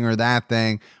this thing or that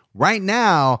thing. Right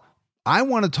now, I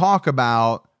want to talk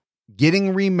about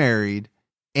getting remarried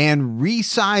and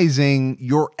resizing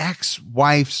your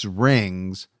ex-wife's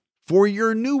rings for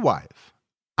your new wife.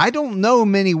 I don't know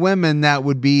many women that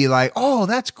would be like, "Oh,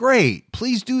 that's great.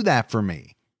 Please do that for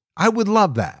me. I would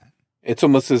love that." It's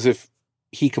almost as if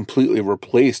he completely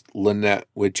replaced Lynette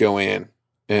with Joanne.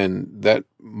 And that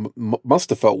must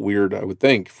have felt weird, I would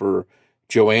think, for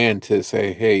Joanne to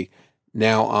say, "Hey,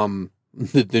 now I'm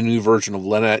the new version of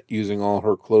Lynette using all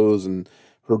her clothes and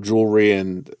her jewelry,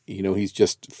 and he's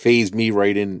just phased me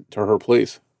right into her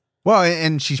place." Well,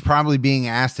 and she's probably being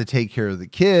asked to take care of the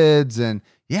kids, and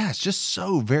yeah, it's just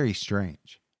so very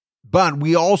strange. But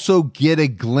we also get a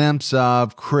glimpse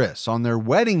of Chris on their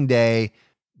wedding day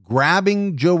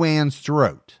grabbing Joanne's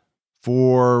throat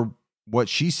for what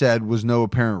she said was no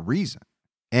apparent reason.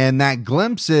 And that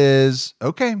glimpse is,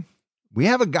 okay, we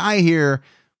have a guy here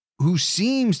who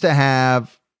seems to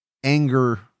have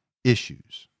anger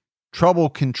issues, trouble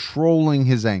controlling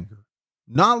his anger.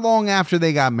 Not long after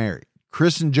they got married,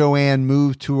 Chris and Joanne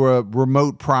moved to a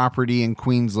remote property in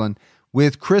Queensland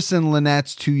with Chris and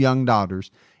Lynette's 2 young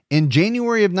daughters. In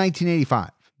January of 1985,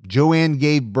 Joanne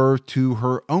gave birth to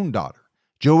her own daughter.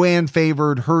 Joanne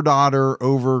favored her daughter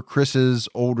over Chris's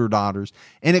older daughters,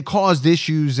 and it caused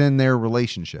issues in their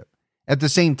relationship. At the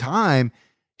same time,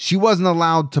 she wasn't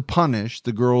allowed to punish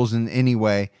the girls in any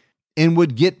way and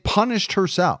would get punished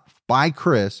herself by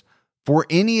Chris for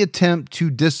any attempt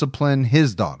to discipline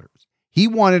his daughters. He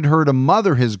wanted her to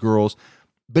mother his girls,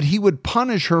 but he would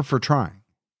punish her for trying.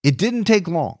 It didn't take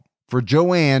long for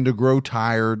Joanne to grow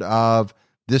tired of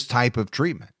this type of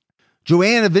treatment.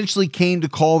 Joanne eventually came to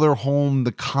call their home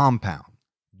the compound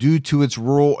due to its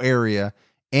rural area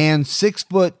and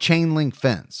 6-foot chain link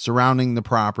fence surrounding the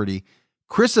property.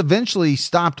 Chris eventually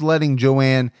stopped letting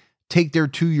Joanne take their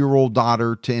 2-year-old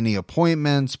daughter to any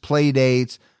appointments, play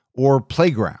dates, or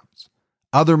playgrounds.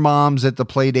 Other moms at the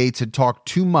play dates had talked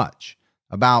too much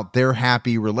about their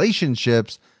happy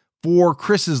relationships for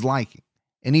Chris's liking,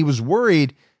 and he was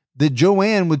worried that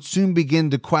Joanne would soon begin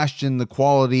to question the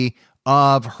quality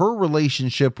of her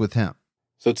relationship with him.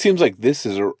 So it seems like this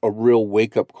is a real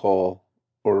wake-up call,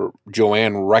 or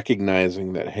Joanne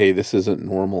recognizing that, hey, this isn't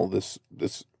normal, this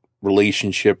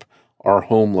relationship, our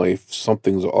home life,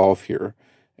 something's off here.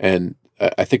 And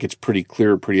I think it's pretty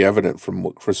clear, pretty evident from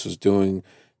what Chris is doing,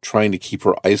 trying to keep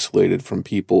her isolated from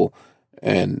people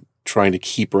and trying to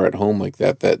keep her at home like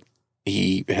that, that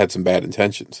he had some bad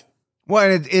intentions.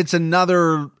 Well, it's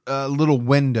another little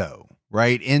window,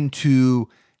 right, into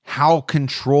how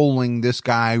controlling this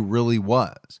guy really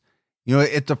was. You know,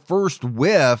 at the first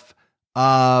whiff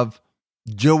of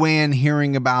Joanne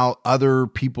hearing about other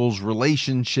people's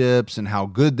relationships and how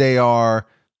good they are,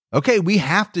 okay, we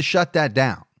have to shut that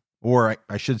down. Or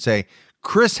I should say,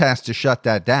 Chris has to shut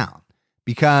that down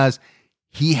because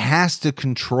he has to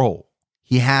control.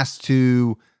 He has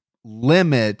to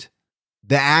limit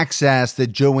the access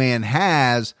that Joanne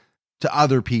has to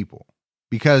other people.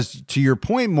 Because to your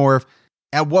point, Morph,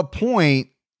 at what point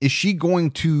is she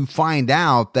going to find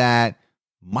out that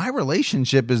my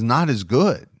relationship is not as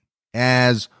good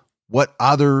as what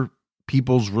other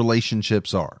people's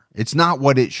relationships are? It's not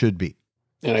what it should be.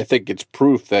 And I think it's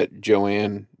proof that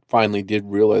Joanne finally did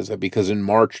realize that, because in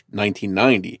March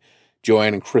 1990,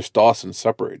 Joanne and Chris Dawson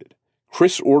separated.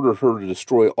 Chris ordered her to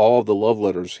destroy all of the love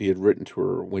letters he had written to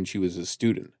her when she was a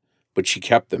student, but she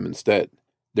kept them instead.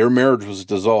 Their marriage was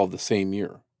dissolved the same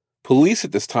year. Police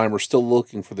at this time were still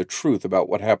looking for the truth about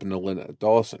what happened to Lynette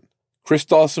Dawson. Chris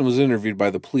Dawson was interviewed by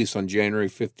the police on January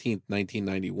 15,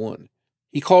 1991.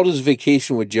 He called his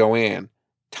vacation with Joanne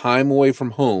time away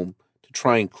from home to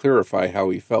try and clarify how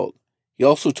he felt. He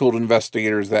also told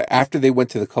investigators that after they went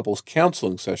to the couple's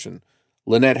counseling session,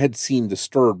 Lynette had seemed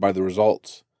disturbed by the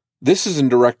results. This is in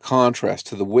direct contrast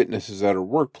to the witnesses at her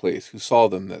workplace who saw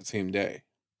them that same day.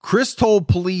 Chris told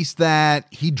police that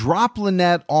he dropped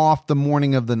Lynette off the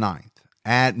morning of the 9th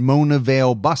at Mona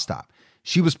Vale bus stop.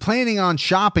 She was planning on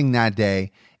shopping that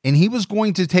day, and he was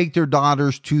going to take their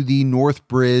daughters to the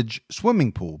Northbridge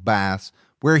swimming pool baths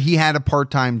where he had a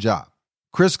part-time job.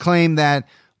 Chris claimed that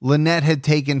Lynette had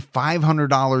taken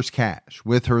 $500 cash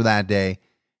with her that day.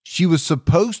 She was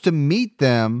supposed to meet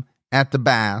them at the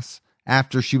baths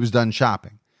after she was done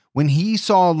shopping. When he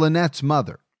saw Lynette's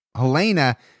mother,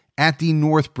 Helena, at the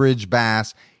Northbridge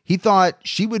baths, he thought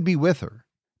she would be with her.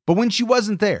 But when she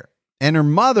wasn't there and her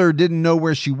mother didn't know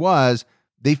where she was,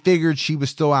 they figured she was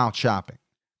still out shopping.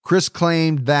 Chris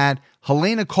claimed that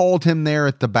Helena called him there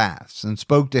at the baths and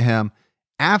spoke to him.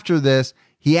 After this,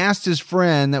 he asked his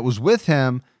friend that was with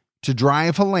him to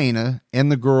drive Helena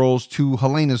and the girls to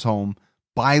Helena's home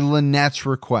by Lynette's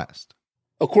request.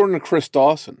 According to Chris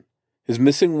Dawson, his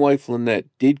missing wife Lynette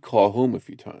did call home a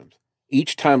few times.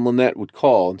 Each time Lynette would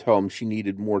call and tell him she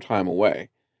needed more time away,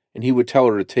 and he would tell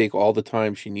her to take all the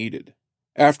time she needed.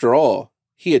 After all,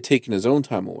 he had taken his own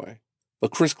time away.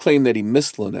 But Chris claimed that he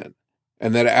missed Lynette,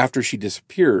 and that after she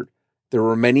disappeared, there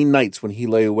were many nights when he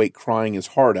lay awake crying his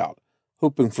heart out,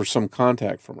 hoping for some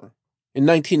contact from her. In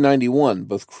 1991,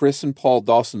 both Chris and Paul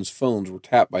Dawson's phones were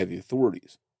tapped by the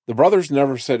authorities. The brothers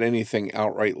never said anything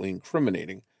outrightly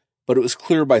incriminating, but it was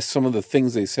clear by some of the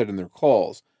things they said in their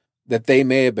calls that they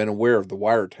may have been aware of the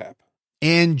wiretap.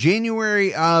 In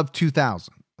January of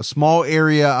 2000, a small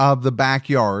area of the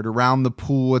backyard around the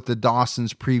pool at the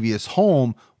Dawsons' previous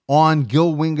home on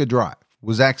Gilwinga Drive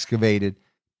was excavated.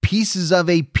 Pieces of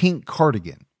a pink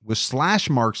cardigan with slash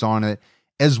marks on it,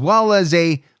 as well as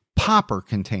a popper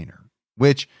container,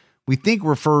 which we think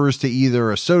refers to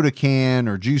either a soda can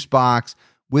or juice box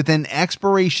with an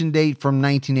expiration date from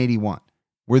 1981,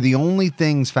 were the only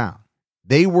things found.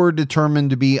 They were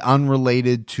determined to be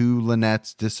unrelated to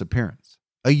Lynette's disappearance.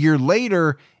 A year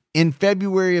later, in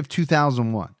February of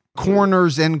 2001,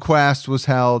 coroner's inquest was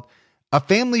held. A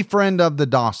family friend of the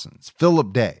Dawsons,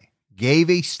 Philip Day, gave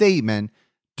a statement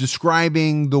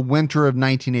describing the winter of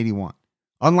 1981.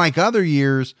 Unlike other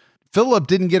years, Philip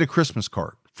didn't get a Christmas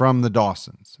card from the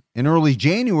Dawsons. In early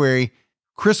January,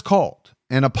 Chris called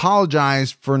and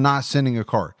apologized for not sending a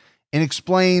card and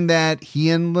explained that he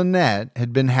and Lynette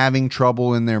had been having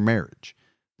trouble in their marriage.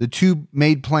 The two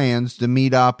made plans to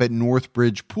meet up at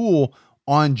Northbridge Pool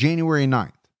on January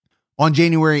 9th. On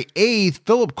January 8th,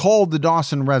 Philip called the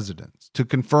Dawson residence to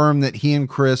confirm that he and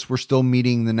Chris were still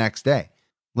meeting the next day.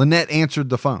 Lynette answered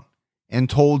the phone and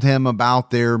told him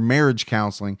about their marriage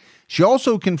counseling. She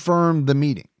also confirmed the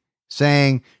meeting,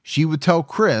 saying she would tell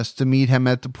Chris to meet him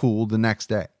at the pool the next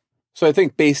day. So I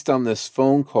think based on this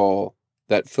phone call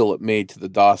that Philip made to the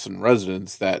Dawson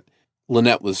residence, that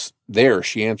Lynette was there.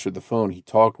 She answered the phone. He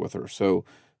talked with her. So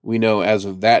we know as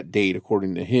of that date,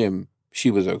 according to him, she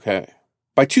was okay.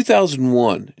 By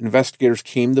 2001, investigators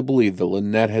came to believe that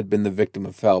Lynette had been the victim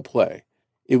of foul play.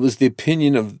 It was the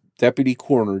opinion of Deputy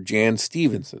Coroner Jan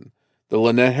Stevenson that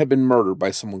Lynette had been murdered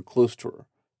by someone close to her.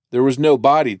 There was no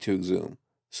body to exhume,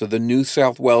 so the New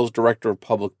South Wales Director of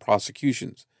Public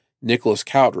Prosecutions, Nicholas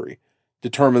Cowdery,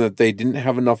 determined that they didn't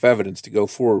have enough evidence to go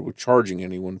forward with charging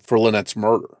anyone for Lynette's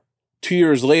murder. 2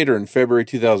 years later, in February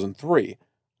 2003,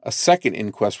 a second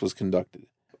inquest was conducted,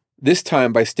 this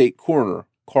time by State Coroner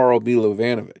Karl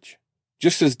Milovanovich.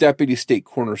 Just as Deputy State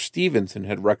Coroner Stevenson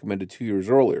had recommended 2 years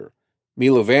earlier,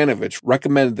 Milovanovich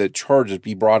recommended that charges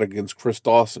be brought against Chris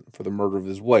Dawson for the murder of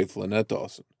his wife, Lynette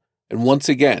Dawson. And once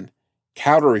again,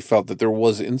 Cowdery felt that there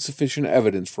was insufficient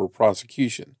evidence for a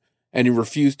prosecution, and he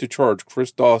refused to charge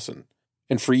Chris Dawson,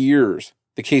 and for years,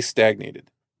 the case stagnated.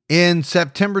 In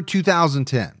September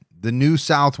 2010, the New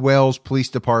South Wales Police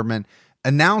Department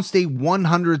announced a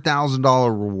 $100,000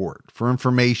 reward for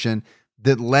information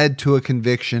that led to a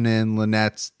conviction in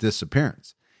Lynette's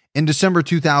disappearance. In December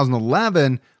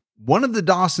 2011, one of the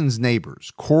Dawson's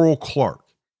neighbors, Coral Clark,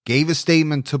 gave a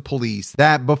statement to police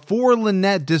that before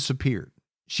Lynette disappeared,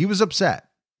 she was upset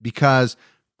because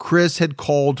Chris had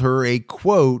called her a,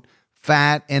 quote,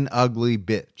 fat and ugly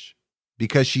bitch,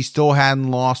 because she still hadn't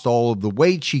lost all of the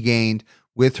weight she gained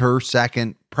with her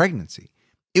second pregnancy.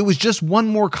 It was just one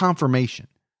more confirmation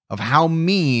of how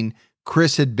mean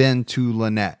Chris had been to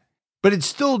Lynette, but it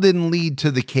still didn't lead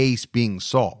to the case being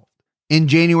solved. In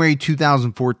January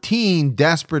 2014,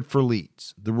 desperate for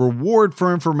leads, the reward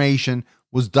for information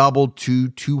was doubled to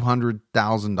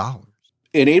 $200,000.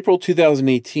 In April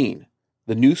 2018,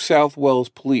 the New South Wales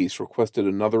Police requested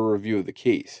another review of the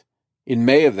case. In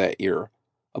May of that year,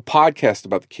 a podcast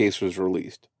about the case was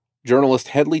released. Journalist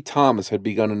Hedley Thomas had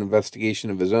begun an investigation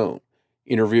of his own,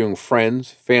 interviewing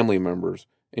friends, family members,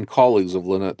 and colleagues of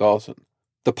Lynette Dawson.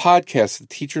 The podcast, The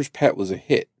Teacher's Pet, was a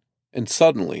hit, and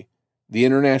suddenly, the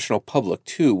international public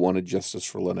too wanted justice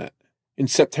for Lynette. In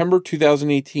September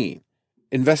 2018,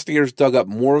 investigators dug up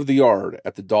more of the yard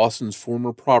at the Dawsons'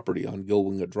 former property on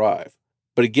Gilwinga Drive,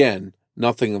 but again,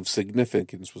 nothing of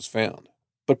significance was found.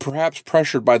 But perhaps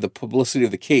pressured by the publicity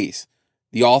of the case,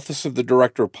 the Office of the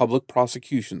Director of Public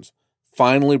Prosecutions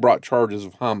finally brought charges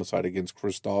of homicide against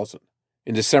Chris Dawson.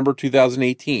 In December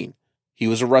 2018, he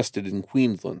was arrested in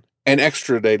Queensland and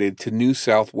extradited to New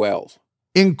South Wales.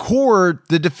 In court,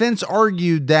 the defense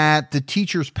argued that the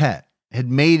teacher's pet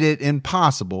had made it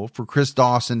impossible for Chris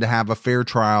Dawson to have a fair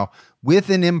trial with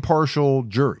an impartial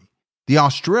jury. The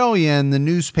Australian, the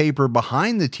newspaper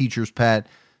behind the teacher's pet,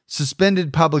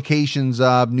 suspended publications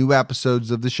of new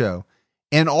episodes of the show,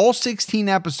 and all 16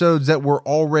 episodes that were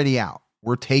already out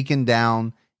were taken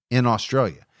down in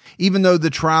Australia, even though the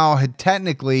trial had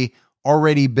technically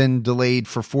already been delayed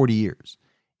for 40 years.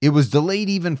 It was delayed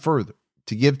even further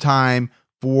to give time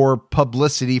for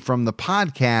publicity from the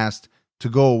podcast to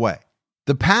go away.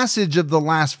 The passage of the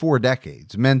last 4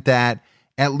 decades meant that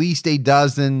at least a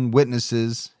dozen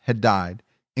witnesses had died,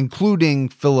 including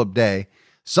Philip Day.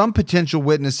 Some potential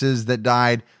witnesses that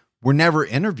died were never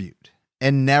interviewed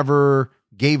and never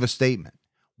gave a statement.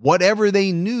 Whatever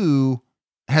they knew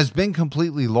has been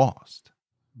completely lost.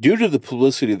 Due to the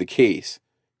publicity of the case,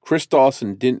 Chris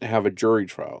Dawson didn't have a jury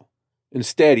trial.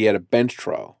 Instead, he had a bench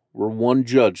trial where one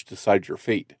judge decides your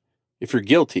fate. If you're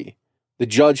guilty, the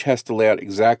judge has to lay out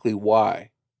exactly why,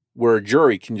 where a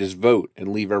jury can just vote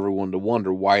and leave everyone to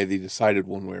wonder why they decided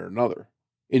one way or another.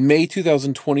 In May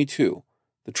 2022,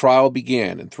 the trial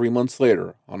began, and 3 months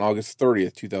later, on August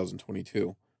 30th,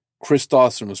 2022, Chris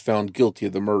Dawson was found guilty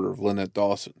of the murder of Lynette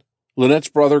Dawson. Lynette's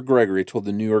brother Gregory told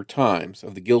the New York Times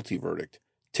of the guilty verdict.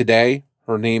 Today,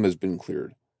 her name has been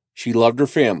cleared. She loved her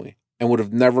family and would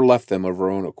have never left them of her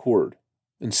own accord.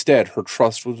 Instead, her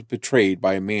trust was betrayed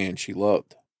by a man she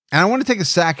loved. And I want to take a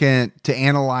second to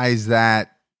analyze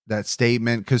that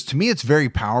statement, because to me it's very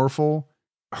powerful.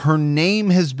 Her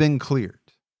name has been cleared.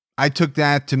 I took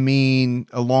that to mean,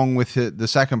 along with the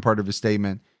second part of his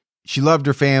statement, she loved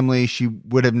her family. She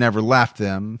would have never left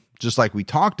them, just like we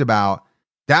talked about.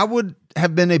 That would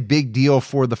have been a big deal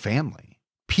for the family.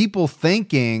 People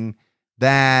thinking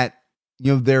that,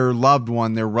 their loved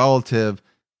one, their relative,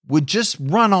 would just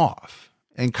run off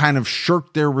and kind of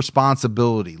shirk their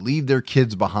responsibility, leave their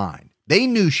kids behind. They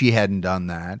knew she hadn't done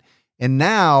that. And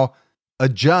now a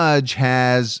judge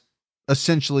has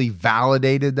essentially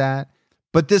validated that.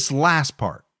 But this last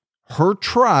part, her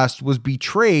trust was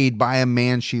betrayed by a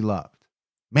man she loved.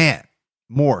 Man,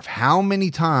 Morph, how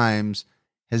many times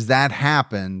has that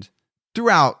happened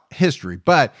throughout history,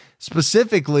 but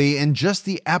specifically in just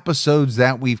the episodes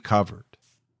that we've covered?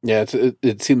 Yeah,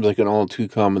 it seems like an all too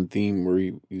common theme where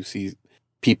you see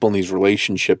people in these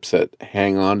relationships that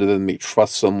hang on to them, they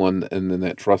trust someone, and then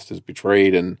that trust is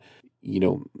betrayed, and,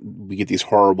 we get these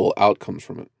horrible outcomes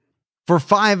from it. For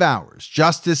 5 hours,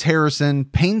 Justice Harrison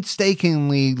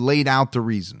painstakingly laid out the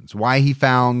reasons why he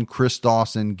found Chris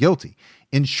Dawson guilty.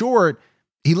 In short,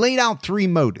 he laid out 3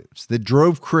 motives that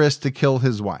drove Chris to kill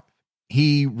his wife.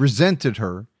 He resented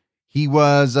her, he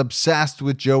was obsessed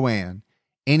with Joanne,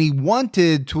 and he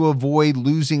wanted to avoid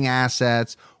losing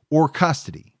assets or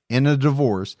custody in a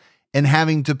divorce and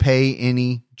having to pay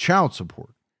any child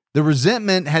support. The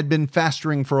resentment had been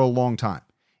festering for a long time.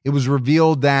 It was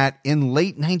revealed that in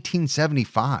late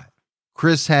 1975,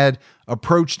 Chris had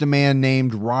approached a man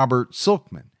named Robert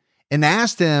Silkman and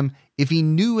asked him if he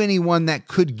knew anyone that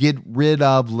could get rid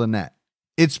of Lynette.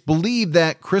 It's believed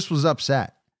that Chris was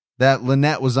upset that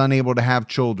Lynette was unable to have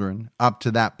children up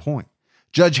to that point.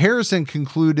 Judge Harrison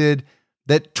concluded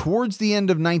that towards the end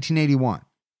of 1981,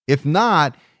 if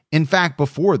not, in fact,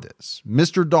 before this,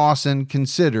 Mr. Dawson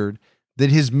considered that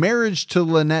his marriage to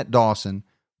Lynette Dawson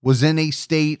was in a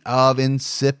state of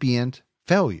incipient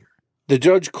failure. The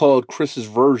judge called Chris's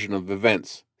version of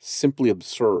events simply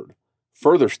absurd,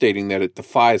 further stating that it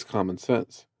defies common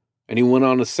sense. And he went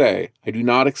on to say, "I do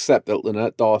not accept that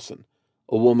Lynette Dawson,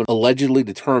 a woman allegedly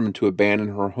determined to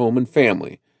abandon her home and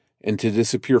family and to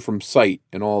disappear from sight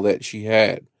and all that she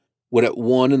had, would at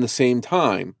one and the same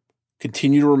time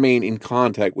continue to remain in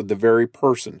contact with the very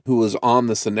person who was on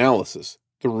this analysis,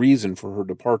 the reason for her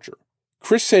departure."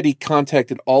 Chris said he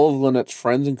contacted all of Lynette's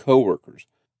friends and coworkers,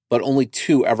 but only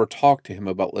 2 ever talked to him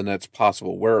about Lynette's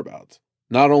possible whereabouts.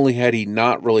 Not only had he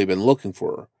not really been looking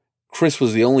for her, Chris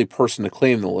was the only person to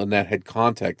claim that Lynette had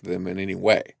contacted them in any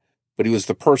way, but he was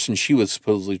the person she was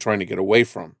supposedly trying to get away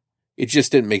from. It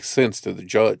just didn't make sense to the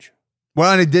judge.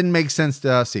 Well, and it didn't make sense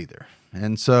to us either.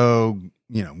 And so,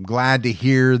 I'm glad to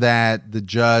hear that the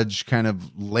judge kind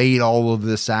of laid all of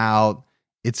this out.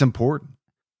 It's important.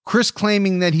 Chris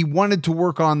claiming that he wanted to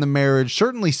work on the marriage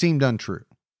certainly seemed untrue.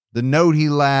 The note he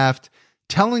left,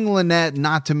 telling Lynette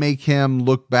not to make him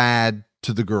look bad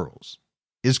to the girls,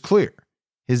 is clear.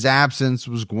 His absence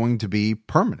was going to be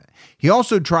permanent. He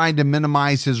also tried to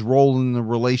minimize his role in the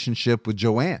relationship with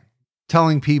Joanne,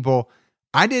 telling people,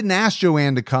 "I didn't ask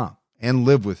Joanne to come and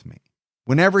live with me."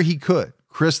 Whenever he could,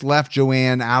 Chris left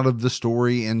Joanne out of the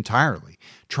story entirely,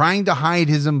 trying to hide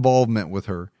his involvement with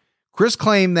her. Chris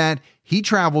claimed that he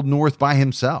traveled north by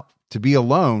himself to be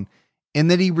alone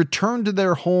and that he returned to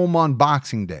their home on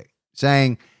Boxing Day,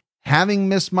 saying, "Having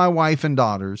missed my wife and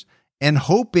daughters and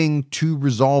hoping to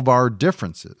resolve our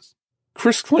differences."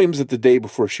 Chris claims that the day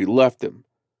before she left him,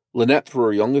 Lynette threw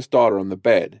her youngest daughter on the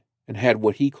bed and had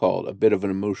what he called a bit of an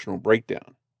emotional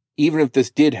breakdown. Even if this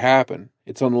did happen,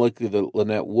 it's unlikely that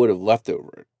Lynette would have left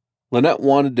over it. Lynette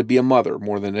wanted to be a mother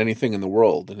more than anything in the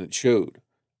world, and it showed.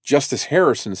 Justice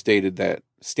Harrison stated that,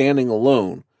 standing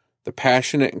alone, the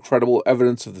passionate and credible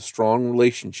evidence of the strong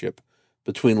relationship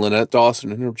between Lynette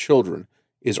Dawson and her children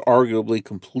is arguably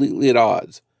completely at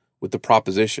odds with the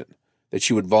proposition that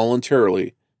she would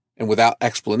voluntarily and without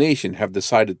explanation have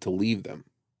decided to leave them.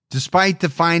 Despite the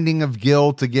finding of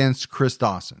guilt against Chris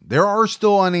Dawson, there are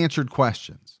still unanswered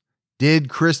questions. Did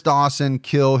Chris Dawson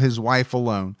kill his wife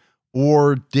alone,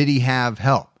 or did he have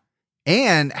help?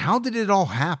 And how did it all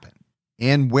happen?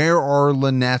 And where are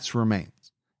Lynette's remains?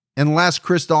 Unless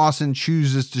Chris Dawson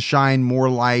chooses to shine more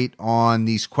light on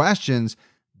these questions,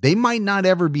 they might not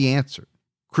ever be answered.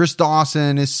 Chris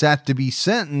Dawson is set to be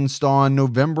sentenced on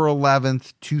November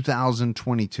 11th,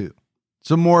 2022.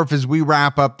 So Morph, as we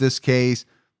wrap up this case,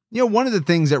 one of the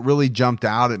things that really jumped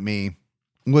out at me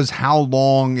was how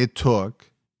long it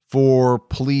took for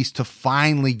police to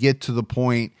finally get to the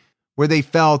point where they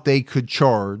felt they could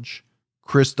charge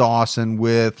Chris Dawson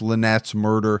with Lynette's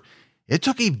murder. It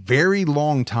took a very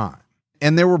long time.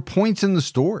 And there were points in the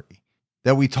story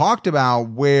that we talked about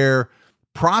where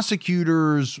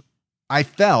prosecutors, I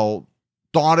felt,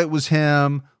 thought it was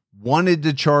him, wanted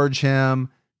to charge him,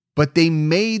 but they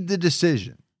made the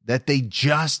decision that they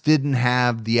just didn't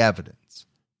have the evidence.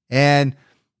 And,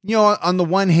 on the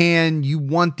one hand, you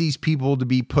want these people to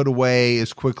be put away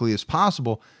as quickly as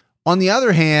possible. On the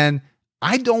other hand,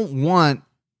 I don't want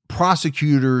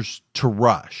prosecutors to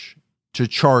rush to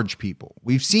charge people.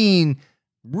 We've seen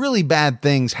really bad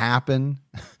things happen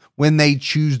when they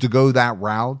choose to go that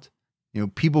route.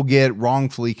 People get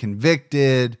wrongfully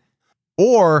convicted,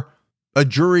 or a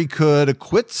jury could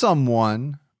acquit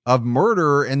someone of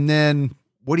murder, and then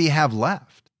what do you have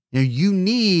left? You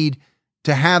need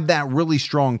to have that really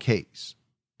strong case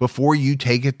before you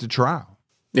take it to trial.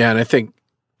 Yeah, and I think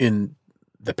in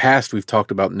the past we've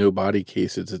talked about no body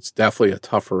cases. It's definitely a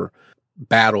tougher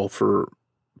battle for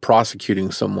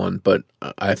prosecuting someone, but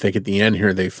I think at the end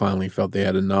here they finally felt they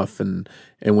had enough and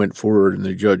went forward, and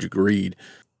the judge agreed.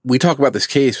 We talk about this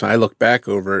case, when I look back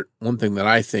over it, one thing that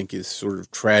I think is sort of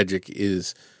tragic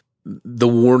is the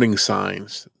warning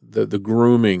signs, the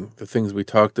grooming, the things we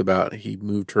talked about. He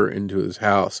moved her into his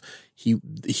house. He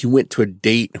went to a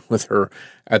date with her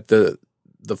at the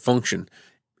function.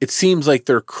 It seems like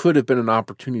there could have been an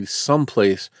opportunity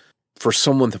someplace for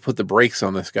someone to put the brakes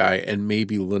on this guy, and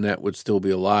maybe Lynette would still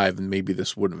be alive, and maybe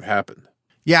this wouldn't have happened.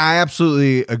 Yeah, I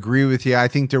absolutely agree with you. I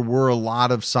think there were a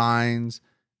lot of signs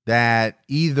that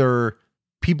either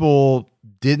people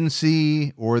didn't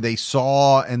see or they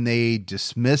saw and they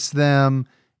dismissed them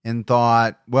and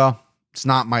thought, well, it's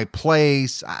not my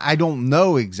place. I don't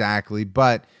know exactly,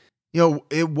 but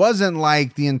it wasn't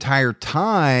like the entire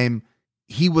time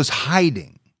he was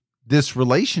hiding this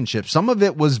relationship. Some of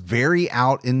it was very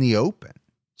out in the open.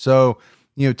 So,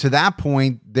 to that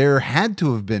point, there had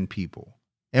to have been people.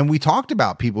 And we talked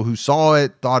about people who saw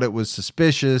it, thought it was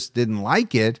suspicious, didn't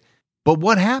like it. But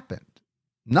what happened?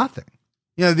 Nothing.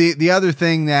 The other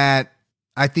thing that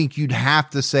I think you'd have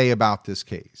to say about this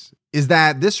case is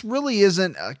that this really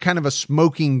isn't a kind of a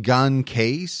smoking gun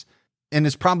case. And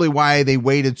it's probably why they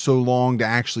waited so long to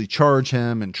actually charge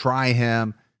him and try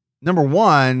him. Number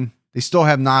one, they still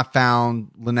have not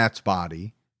found Lynette's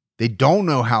body. They don't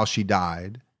know how she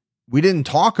died. We didn't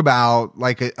talk about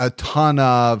a ton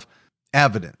of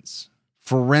evidence,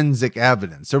 forensic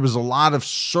evidence. There was a lot of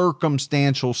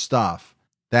circumstantial stuff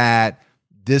that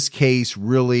this case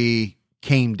really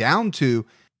came down to.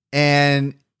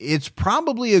 And it's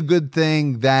probably a good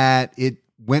thing that it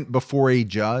went before a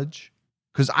judge,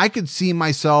 because I could see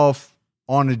myself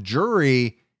on a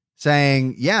jury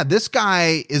saying, yeah, this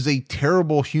guy is a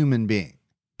terrible human being,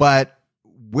 but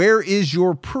where is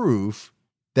your proof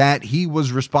that he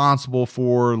was responsible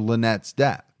for Lynette's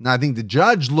death? Now, I think the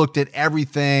judge looked at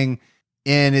everything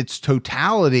in its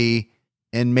totality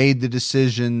and made the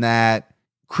decision that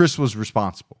Chris was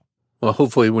responsible. Well,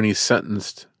 hopefully when he's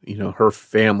sentenced, her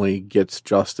family gets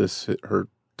justice, her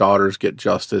daughters get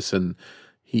justice, and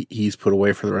he's put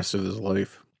away for the rest of his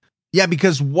life. Yeah,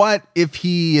 because what if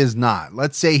he is not?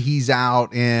 Let's say he's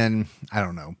out in, I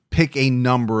don't know, pick a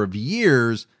number of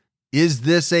years. Is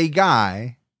this a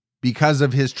guy, because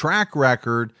of his track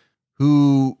record,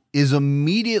 who is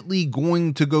immediately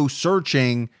going to go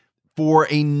searching for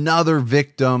another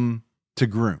victim to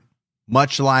groom,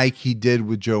 much like he did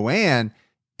with Joanne,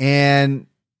 and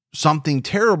something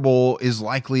terrible is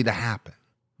likely to happen?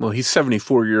 Well, he's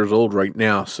 74 years old right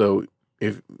now, so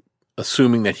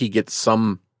assuming that he gets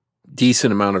some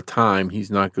decent amount of time,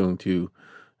 he's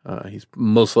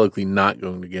most likely not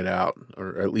going to get out,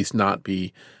 or at least not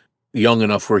be young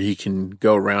enough where he can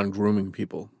go around grooming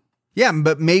people. Yeah,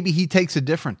 but maybe he takes a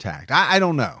different tact. I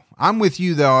don't know. I'm with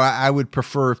you, though. I would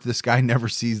prefer if this guy never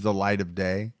sees the light of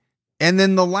day. And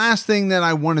then the last thing that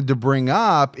I wanted to bring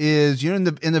up is, in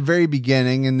the very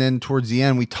beginning and then towards the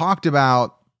end, we talked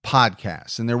about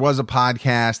podcasts. And there was a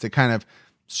podcast that kind of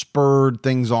spurred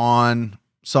things on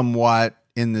somewhat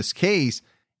in this case.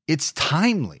 It's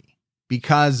timely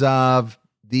because of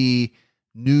the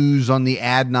news on the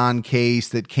Adnan case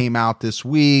that came out this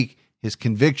week, his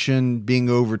conviction being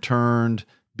overturned,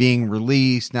 being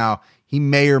released. Now, he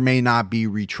may or may not be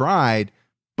retried,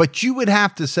 but you would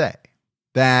have to say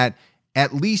that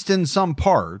at least in some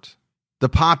part, the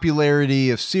popularity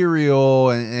of Serial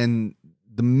and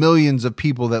the millions of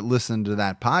people that listen to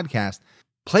that podcast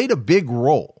played a big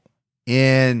role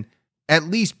in at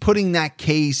least putting that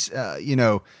case,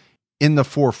 in the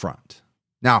forefront.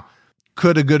 Now,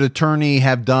 could a good attorney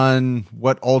have done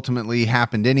what ultimately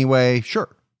happened anyway?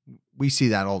 Sure. We see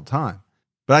that all the time.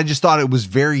 But I just thought it was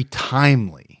very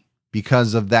timely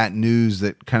because of that news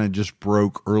that kind of just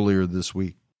broke earlier this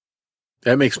week.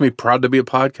 That makes me proud to be a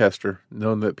podcaster,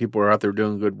 knowing that people are out there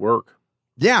doing good work.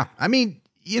 Yeah. I mean,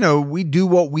 we do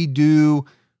what we do.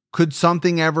 Could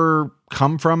something ever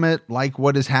come from it, like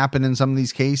what has happened in some of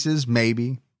these cases?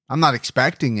 Maybe. I'm not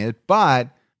expecting it, but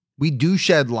we do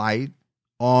shed light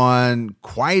on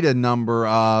quite a number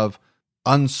of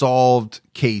unsolved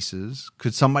cases.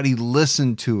 Could somebody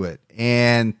listen to it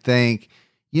and think,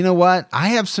 you know what? I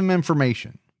have some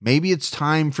information. Maybe it's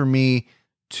time for me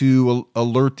to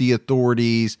alert the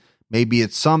authorities. Maybe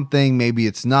it's something, maybe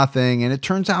it's nothing. And it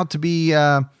turns out to be,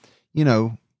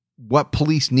 what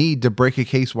police need to break a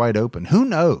case wide open. Who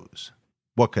knows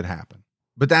what could happen?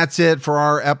 But that's it for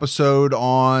our episode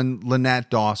on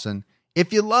Lynette Dawson.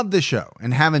 If you love the show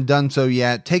and haven't done so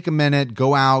yet, take a minute,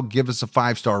 go out, give us a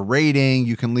 5-star rating.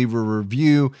 You can leave a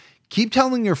review. Keep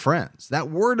telling your friends. That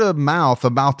word of mouth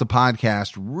about the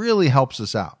podcast really helps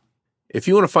us out. If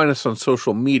you want to find us on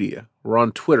social media, we're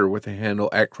on Twitter with the handle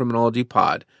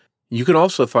 @CriminologyPod. You can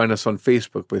also find us on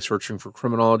Facebook by searching for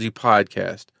Criminology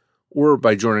Podcast or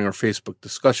by joining our Facebook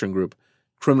discussion group,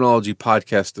 Criminology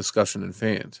Podcast Discussion and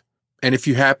Fans. And if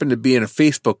you happen to be in a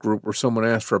Facebook group where someone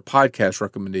asks for a podcast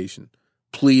recommendation,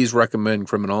 please recommend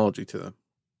Criminology to them.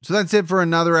 So that's it for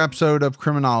another episode of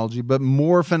Criminology, but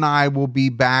Morph and I will be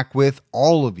back with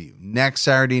all of you next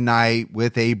Saturday night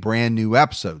with a brand new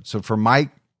episode. So for Mike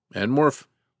and Morph,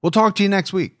 we'll talk to you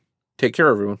next week. Take care,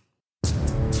 everyone.